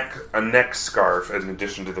a neck scarf in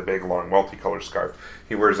addition to the big long multicolored scarf.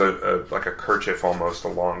 He wears like a kerchief almost, a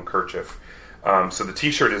long kerchief. So the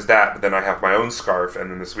T-shirt is that, but then I have my own scarf,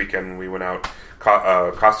 and then this weekend we went out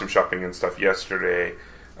costume shopping and stuff yesterday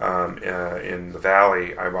in the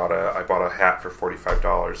Valley. I bought a hat for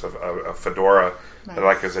 $45, a fedora. Nice.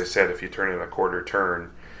 Like as I said, if you turn it a quarter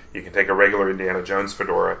turn, you can take a regular Indiana Jones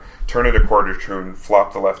fedora, turn it a quarter turn,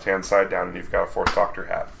 flop the left-hand side down, and you've got a Fourth Doctor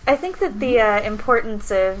hat. I think that the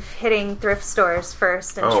importance of hitting thrift stores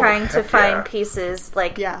first and trying to find pieces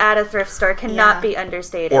at a thrift store cannot be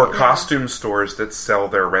understated. Or costume stores that sell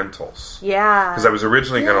their rentals. Yeah. Because I was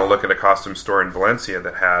originally going to look at a costume store in Valencia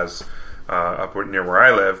that has, up near where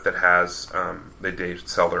I live, that has, they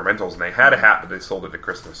sell their rentals, and they had a hat, but they sold it at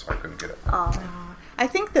Christmas, so I couldn't get it. Oh. I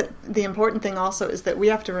think that the important thing also is that we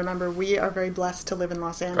have to remember we are very blessed to live in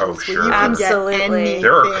Los Angeles. Oh, sure. Where you can get anything.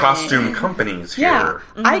 There are costume companies here. Yeah.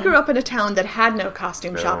 Mm-hmm. I grew up in a town that had no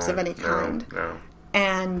costume shops of any kind. No.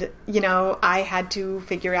 And, I had to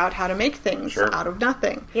figure out how to make things out of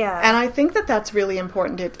nothing. Yeah. And I think that that's really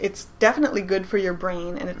important. It's definitely good for your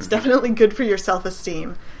brain, and it's definitely good for your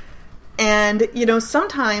self-esteem. And,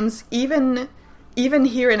 sometimes even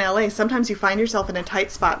here in LA, sometimes you find yourself in a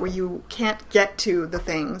tight spot where you can't get to the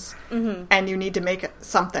things and you need to make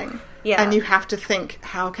something. Yeah. And you have to think,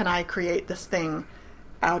 how can I create this thing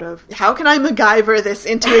how can I MacGyver this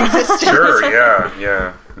into existence? Sure,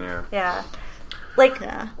 yeah. Yeah.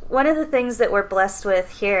 One of the things that we're blessed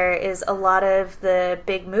with here is a lot of the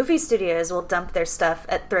big movie studios will dump their stuff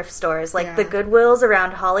at thrift stores. The Goodwills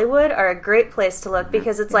around Hollywood are a great place to look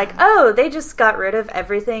because it's they just got rid of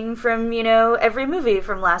everything from, every movie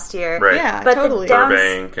from last year. Right. Yeah, but totally.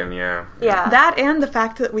 Burbank and That and the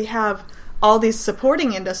fact that we have all these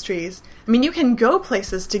supporting industries. I mean, you can go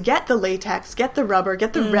places to get the latex, get the rubber,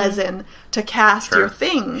 get the resin to cast your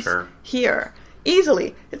things here.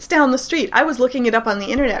 Easily. It's down the street. I was looking it up on the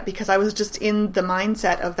internet because I was just in the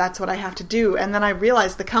mindset of that's what I have to do. And then I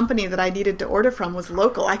realized the company that I needed to order from was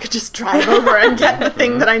local. I could just drive over and get the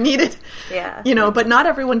thing that I needed. Yeah. But not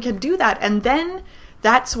everyone can do that. And then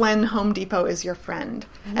that's when Home Depot is your friend.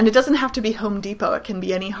 And it doesn't have to be Home Depot. It can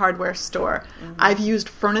be any hardware store. I've used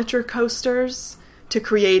furniture coasters to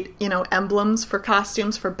create, emblems for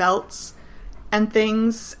costumes, for belts and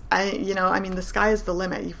things. The sky is the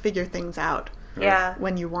limit. You figure things out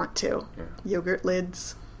when you want to. Yeah. Yogurt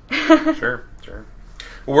lids. Sure.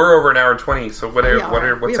 We're over an hour 20, so what's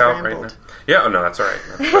out right now? Yeah, no, that's all right.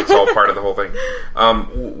 That's all part of the whole thing.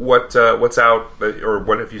 What's out, or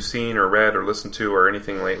what have you seen or read or listened to or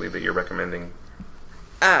anything lately that you're recommending?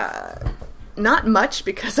 Not much,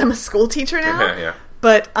 because I'm a school teacher now. Yeah.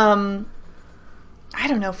 But I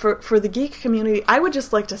don't know. For the geek community, I would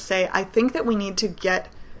just like to say I think that we need to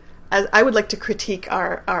I would like to critique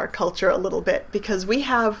our culture a little bit, because we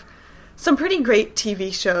have some pretty great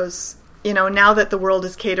TV shows. Now that the world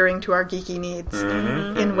is catering to our geeky needs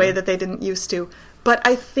in a way that they didn't used to. But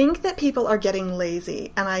I think that people are getting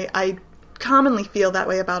lazy, and I commonly feel that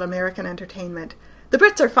way about American entertainment. The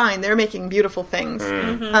Brits are fine. They're making beautiful things.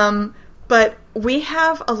 But we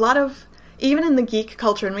have a lot of, even in the geek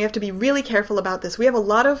culture, and we have to be really careful about this, we have a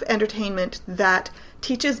lot of entertainment that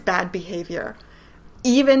teaches bad behavior.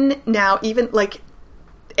 Even like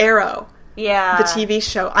Arrow. Yeah. The TV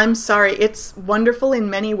show. I'm sorry, it's wonderful in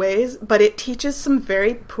many ways, but it teaches some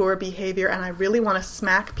very poor behavior, and I really want to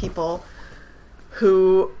smack people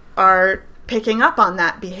who are picking up on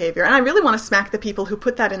that behavior. And I really want to smack the people who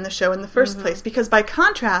put that in the show in the first place, because by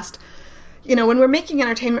contrast, when we're making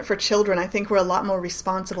entertainment for children, I think we're a lot more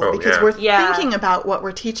responsible because we're thinking about what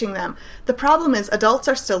we're teaching them. The problem is adults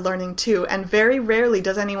are still learning too, and very rarely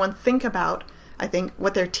does anyone think about, I think,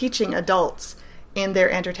 what they're teaching adults in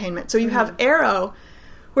their entertainment. So you have Arrow,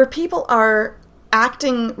 where people are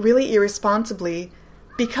acting really irresponsibly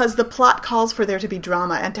because the plot calls for there to be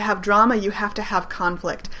drama. And to have drama, you have to have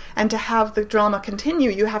conflict. And to have the drama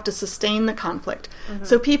continue, you have to sustain the conflict.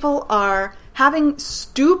 So people are having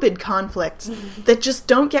stupid conflicts that just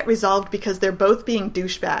don't get resolved because they're both being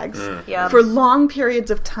douchebags for long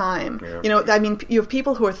periods of time. You have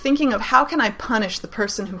people who are thinking of, how can I punish the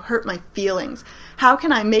person who hurt my feelings? How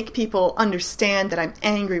can I make people understand that I'm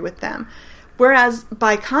angry with them? Whereas,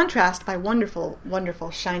 by contrast, by wonderful,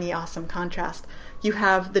 wonderful, shiny, awesome contrast, you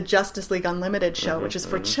have the Justice League Unlimited show, which is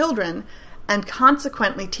for children, and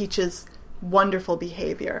consequently teaches wonderful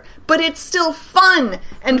behavior. But it's still fun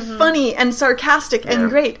and funny and sarcastic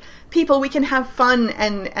and great. People, we can have fun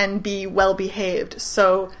and be well-behaved.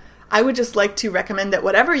 So I would just like to recommend that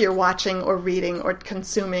whatever you're watching or reading or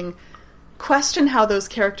consuming, question how those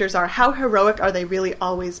characters are. How heroic are they really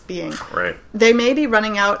always being? Right. They may be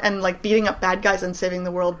running out and beating up bad guys and saving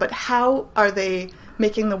the world, but how are they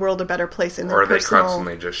making the world a better place in their personal... Or are they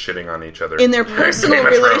constantly just shitting on each other? In their personal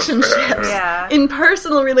relationships. In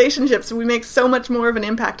personal relationships, we make so much more of an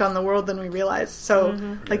impact on the world than we realize.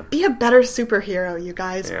 So, be a better superhero, you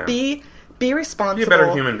guys. Yeah. Be responsible. Be a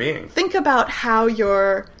better human being. Think about how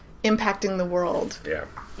you're impacting the world. Yeah.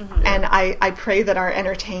 And I pray that our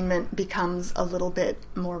entertainment becomes a little bit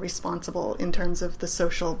more responsible in terms of the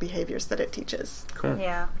social behaviors that it teaches. Cool.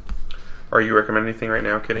 Yeah. Are you recommending anything right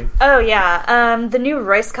now, Kitty? Oh, yeah. The new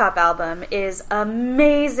Royce Cop album is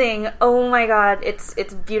amazing. Oh, my God. It's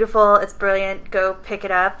beautiful. It's brilliant. Go pick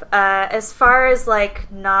it up. As far as,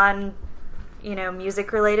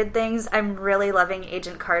 music-related things, I'm really loving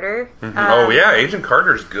Agent Carter. Agent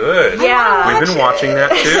Carter's good. Yeah. We've been watching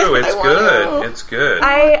that, too. It's good. It's good.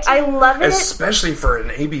 I love it. Especially for an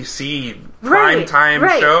ABC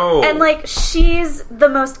primetime show. And, she's the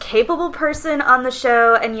most capable person on the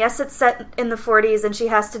show, and yes, it's set in the 40s, and she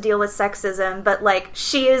has to deal with sexism, but,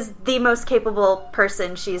 she is the most capable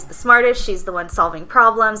person. She's the smartest. She's the one solving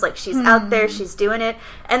problems. She's out there. She's doing it.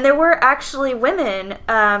 And there were actually women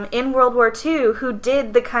in World War II who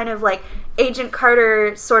did the kind of, Agent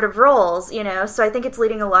Carter sort of roles, so I think it's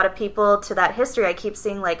leading a lot of people to that history. I keep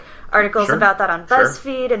seeing articles about that on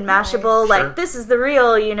BuzzFeed and Mashable, this is the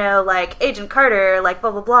real, Agent Carter,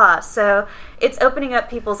 blah, blah, blah. So it's opening up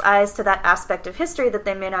people's eyes to that aspect of history that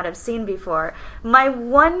they may not have seen before. My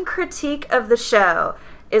one critique of the show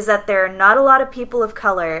is that there are not a lot of people of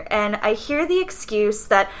color, and I hear the excuse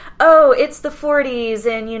that, it's the 40s,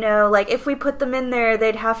 and, if we put them in there,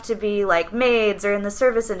 they'd have to be, maids or in the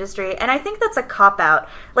service industry, and I think that's a cop-out.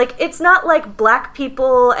 It's not like black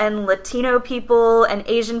people and Latino people and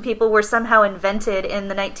Asian people were somehow invented in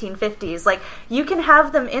the 1950s. You can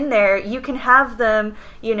have them in there, you can have them,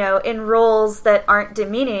 in roles that aren't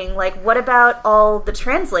demeaning. What about all the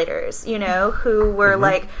translators, who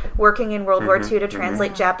were, working in World War II to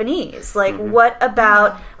translate Japanese? What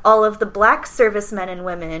about all of the black servicemen and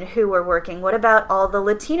women who were working? What about all the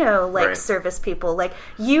Latino service people?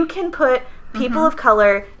 You can put people of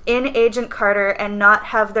color in Agent Carter and not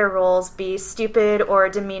have their roles be stupid or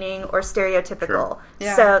demeaning or stereotypical. Sure.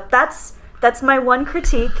 Yeah. So That's my one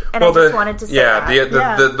critique, and I just wanted to say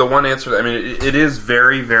that. The one answer, I mean, it is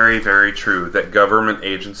very, very, very true that government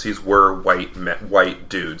agencies were white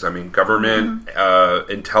dudes. I mean, government,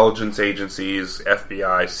 intelligence agencies,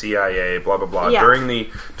 FBI, CIA, blah, blah, blah. Yeah. During the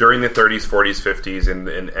 30s, 40s, 50s,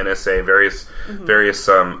 in NSA, various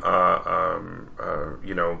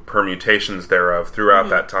permutations thereof throughout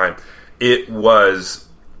that time, it was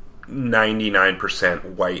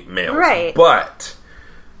 99% white males. Right. But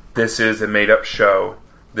this is a made-up show.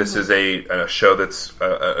 This is a show that's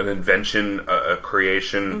an invention, a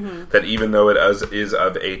creation, that even though it is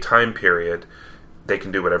of a time period, they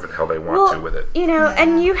can do whatever the hell they want to with it. You know,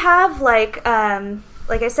 and you have, like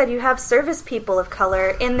I said, you have service people of color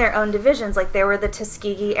in their own divisions. Like, there were the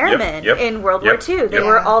Tuskegee Airmen in World War II. They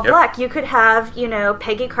were all black. You could have,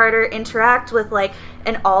 Peggy Carter interact with, like,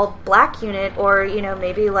 an all-black unit, or,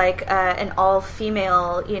 maybe, like, an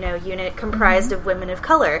all-female, unit comprised of women of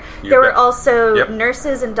color. There were also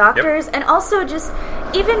nurses and doctors, and also just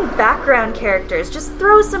even background characters. Just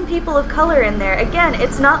throw some people of color in there. Again,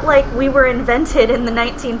 it's not like we were invented in the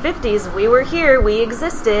 1950s. We were here. We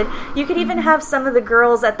existed. You could even have some of the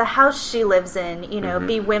girls at the house she lives in,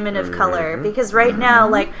 be women of color. Because right now,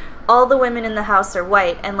 like, all the women in the house are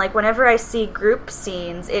white, and like whenever I see group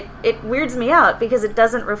scenes, it weirds me out because it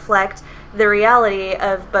doesn't reflect the reality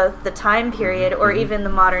of both the time period or even the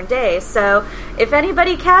modern day. So if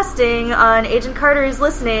anybody casting on Agent Carter is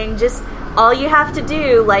listening, just all you have to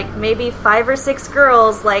do, like maybe 5 or 6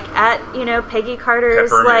 girls, like at Peggy Carter's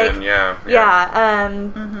Pepperman,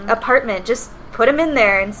 apartment, just put them in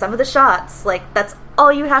there in some of the shots. Like, that's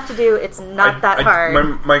all you have to do. It's not that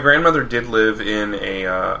hard. My grandmother did live in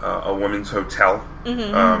a women's hotel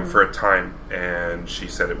for a time, and she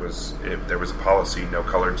said there was a policy: no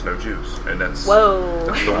coloreds, no Jews, and that's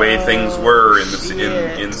the way things were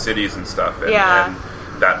in cities and stuff. And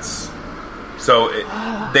that's so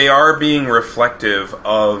they are being reflective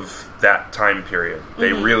of that time period.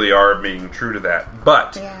 They really are being true to that,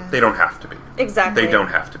 but they don't have to be. Exactly. They don't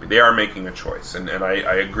have to be. They are making a choice, and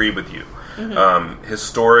I agree with you.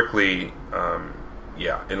 Historically,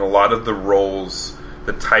 in a lot of the roles,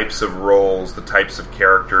 the types of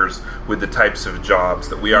characters with the types of jobs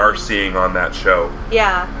that we are seeing on that show,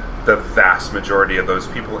 the vast majority of those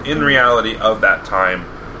people in reality of that time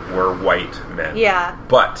were white men.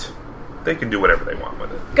 But they can do whatever they want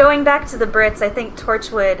with it. Going back to the Brits, I think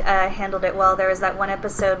Torchwood handled it well. There was that one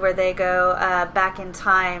episode where they go back in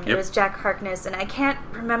time. It was Jack Harkness, and I can't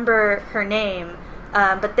remember her name,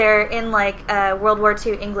 but they're in, like, World War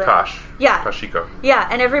II England. Tosh. Yeah. Toshiko. Yeah,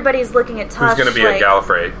 and everybody's looking at Tosh. Who's going to be at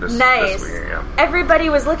Gallifrey this week. Yeah. Everybody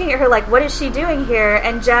was looking at her like, what is she doing here?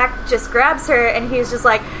 And Jack just grabs her, and he's just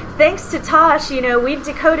like, thanks to Tosh, we've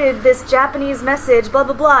decoded this Japanese message, blah,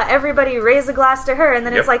 blah, blah. Everybody raise a glass to her, and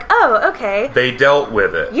then it's like, oh, okay. They dealt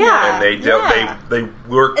with it. Yeah. And they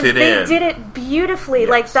worked it in. They did it beautifully. Yes.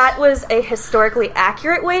 Like, that was a historically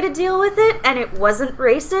accurate way to deal with it, and it wasn't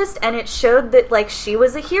racist, and it showed that, like, she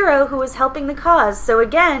was a hero who was helping the cause. So,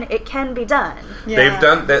 again, it can be done. Yeah. They've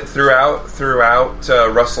done that throughout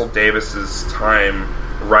Russell Davis's time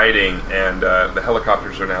writing, and the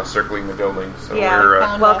helicopters are now circling the building. So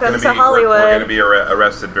welcome to Hollywood. We're going to be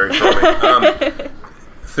arrested very shortly.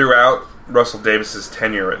 Throughout Russell Davis's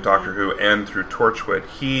tenure at Doctor Who and through Torchwood,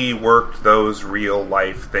 he worked those real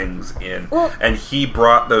life things in, and he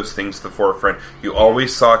brought those things to the forefront. You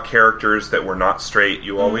always saw characters that were not straight.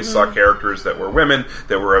 You always saw characters that were women,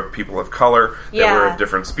 that were of people of color, that were of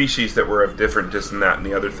different species, that were of different this and that and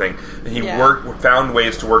the other thing. And he found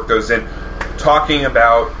ways to work those in. Talking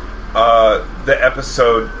about the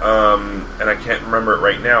episode, and I can't remember it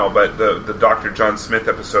right now, but the Dr. John Smith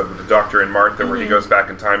episode with the Doctor and Martha, where he goes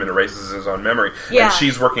back in time and erases his own memory. And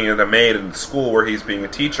she's working as a maid in the school where he's being a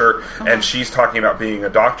teacher, and she's talking about being a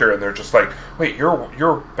doctor, and they're just like, wait,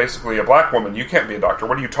 you're basically a black woman. You can't be a doctor.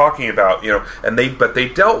 What are you talking about? And they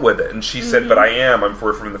dealt with it. And she said, but I am.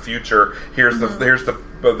 We're from the future. Here's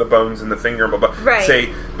the bones in the finger, blah, blah.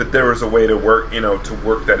 Right. But there was a way to work, to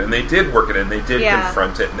work that, and they did work it, and they did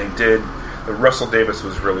confront it, and they did. Russell Davis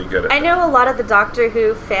was really good at that. I know a lot of the Doctor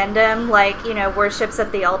Who fandom, worships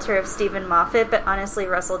at the altar of Stephen Moffat, but honestly,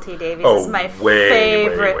 Russell T. Davies is my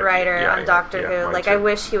favorite writer on Doctor Who. I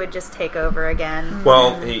wish he would just take over again.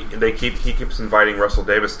 Well, he keeps inviting Russell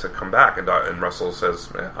Davis to come back, and Russell says,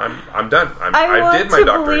 I'm done. I did my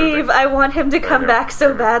Doctor Who thing. I want him to come back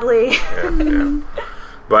so badly.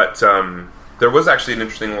 But there was actually an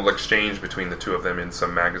interesting little exchange between the two of them in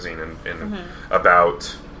some magazine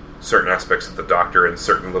about certain aspects of the Doctor and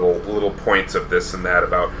certain little points of this and that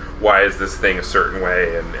about why is this thing a certain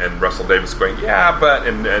way, and Russell Davis going, but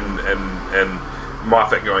and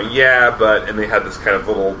Moffat going, yeah, but, and they had this kind of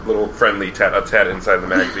little friendly tete-a-tete inside the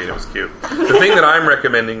magazine. It was cute. The thing that I'm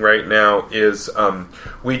recommending right now is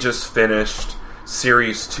we just finished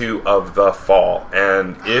Series 2 of The Fall.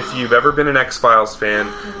 And if you've ever been an X-Files fan,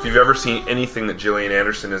 if you've ever seen anything that Gillian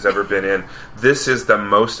Anderson has ever been in, this is the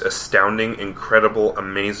most astounding, incredible,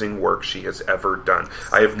 amazing work she has ever done.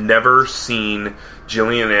 I have never seen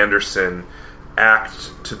Gillian Anderson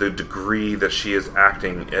act to the degree that she is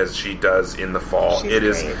acting as she does in The Fall. It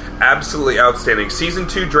is absolutely outstanding. Season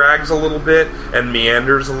 2 drags a little bit and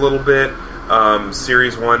meanders a little bit.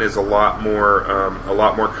 Series 1 is a lot more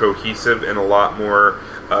cohesive and a lot more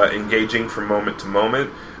engaging from moment to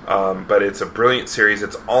moment. But it's a brilliant series.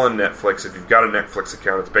 It's all on Netflix. If you've got a Netflix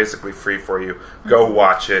account, it's basically free for you. Go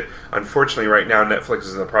watch it. Unfortunately, right now, Netflix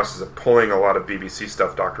is in the process of pulling a lot of BBC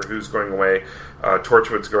stuff. Doctor Who's going away.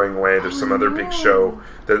 Torchwood's going away. There's some other big show.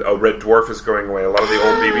 Red Dwarf is going away. A lot of the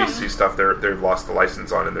old BBC stuff they've lost the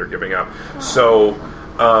license on and they're giving up. So,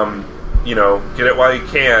 get it while you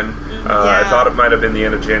can. I thought it might have been the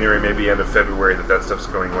end of January, maybe end of February that stuff's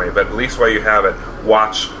going away. But at least while you have it,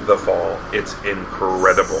 watch The Fall. It's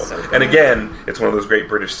incredible. So and again, it's one of those great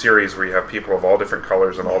British series where you have people of all different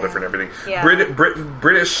colors and all different everything. Yeah.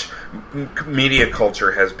 British media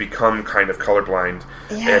culture has become kind of colorblind,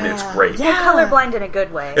 and it's great. Yeah. Well, colorblind in a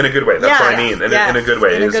good way. In a good way. That's what I mean. In a good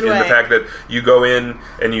way. In the fact that you go in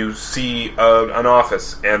and you see an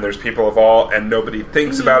office, and there's people of all, and nobody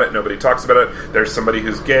thinks about it, nobody talks about it. There's somebody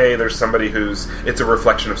who's gay, there's somebody who's... It's a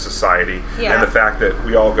reflection of society. Yeah. And the fact that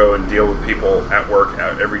we all go and deal with people at work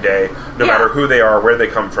every day, no matter who they are, where they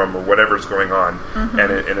come from, or whatever's going on.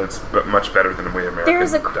 And it's much better than the way America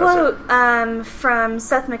There's a quote from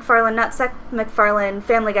Seth MacFarlane, not Seth MacFarlane,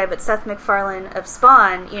 Family Guy, but Seth MacFarlane of Spawn.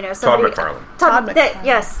 Todd McFarlane. Todd McFarlane.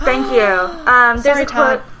 Yes, thank you. There's a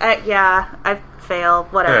quote... I fail,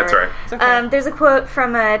 whatever. Yeah, that's right. It's okay. There's a quote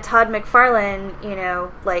from Todd McFarlane,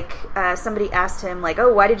 somebody asked him,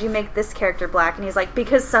 oh, why did you make this character black? And he's like,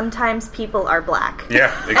 because sometimes people are black.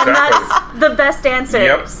 Yeah, exactly. And that's the best answer.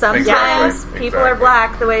 Yep, sometimes people are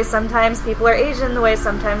black, the way sometimes people are Asian, the way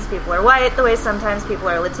sometimes people are white, the way sometimes people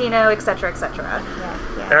are Latino, etc., etc. Yeah.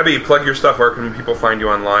 Abby, plug your stuff. Where can people find you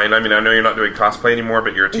online? I mean, I know you're not doing cosplay anymore,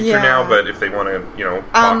 but you're a teacher now, but if they want to,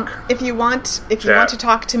 talk. If you want to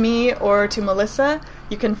talk to me or to Melissa,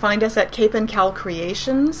 you can find us at Cape and Cowl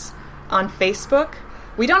Creations on Facebook.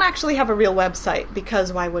 We don't actually have a real website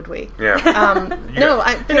because why would we? Yeah. Ain't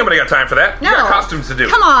nobody got time for that. No. You got costumes to do.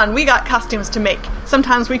 Come on, we got costumes to make.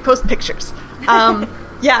 Sometimes we post pictures.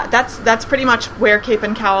 That's pretty much where Cape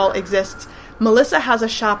and Cowl exists. Melissa has a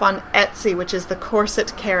shop on Etsy, which is the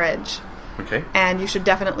Corset Carriage. Okay. And you should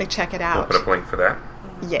definitely check it out. We'll put a link for that.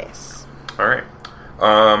 Yes. All right.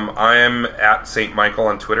 I am at St. Michael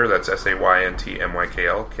on Twitter. That's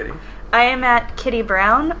SAYNTMYKL. Kitty. I am at Kitty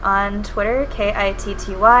Brown on Twitter,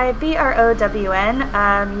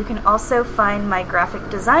 KITTYBROWN. You can also find my graphic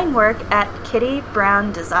design work at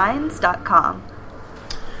kittybrowndesigns.com.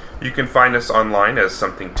 You can find us online as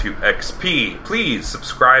Something2XP. Please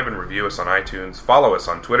subscribe and review us on iTunes. Follow us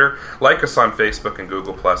on Twitter. Like us on Facebook and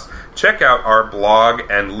Google+. Check out our blog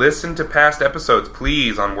and listen to past episodes,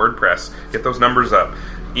 please, on WordPress. Get those numbers up.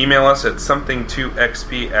 Email us at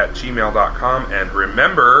something2xp@gmail.com. And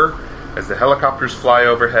remember, as the helicopters fly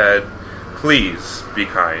overhead, please be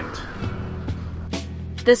kind.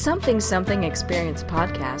 The Something Something Experience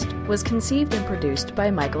podcast was conceived and produced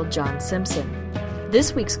by Michael John Simpson.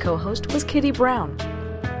 This week's co-host was Kitty Brown.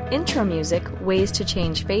 Intro music, Ways to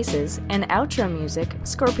Change Faces, and outro music,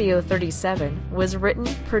 Scorpio 37, was written,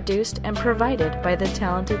 produced, and provided by the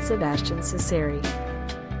talented Sebastian Cesari.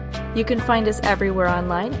 You can find us everywhere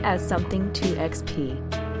online as Something2XP.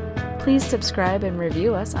 Please subscribe and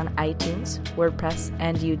review us on iTunes, WordPress,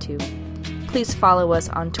 and YouTube. Please follow us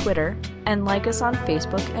on Twitter and like us on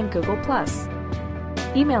Facebook and Google+.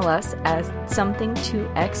 Email us at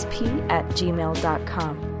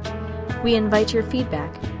something2xp@gmail.com. We invite your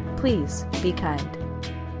feedback. Please be kind.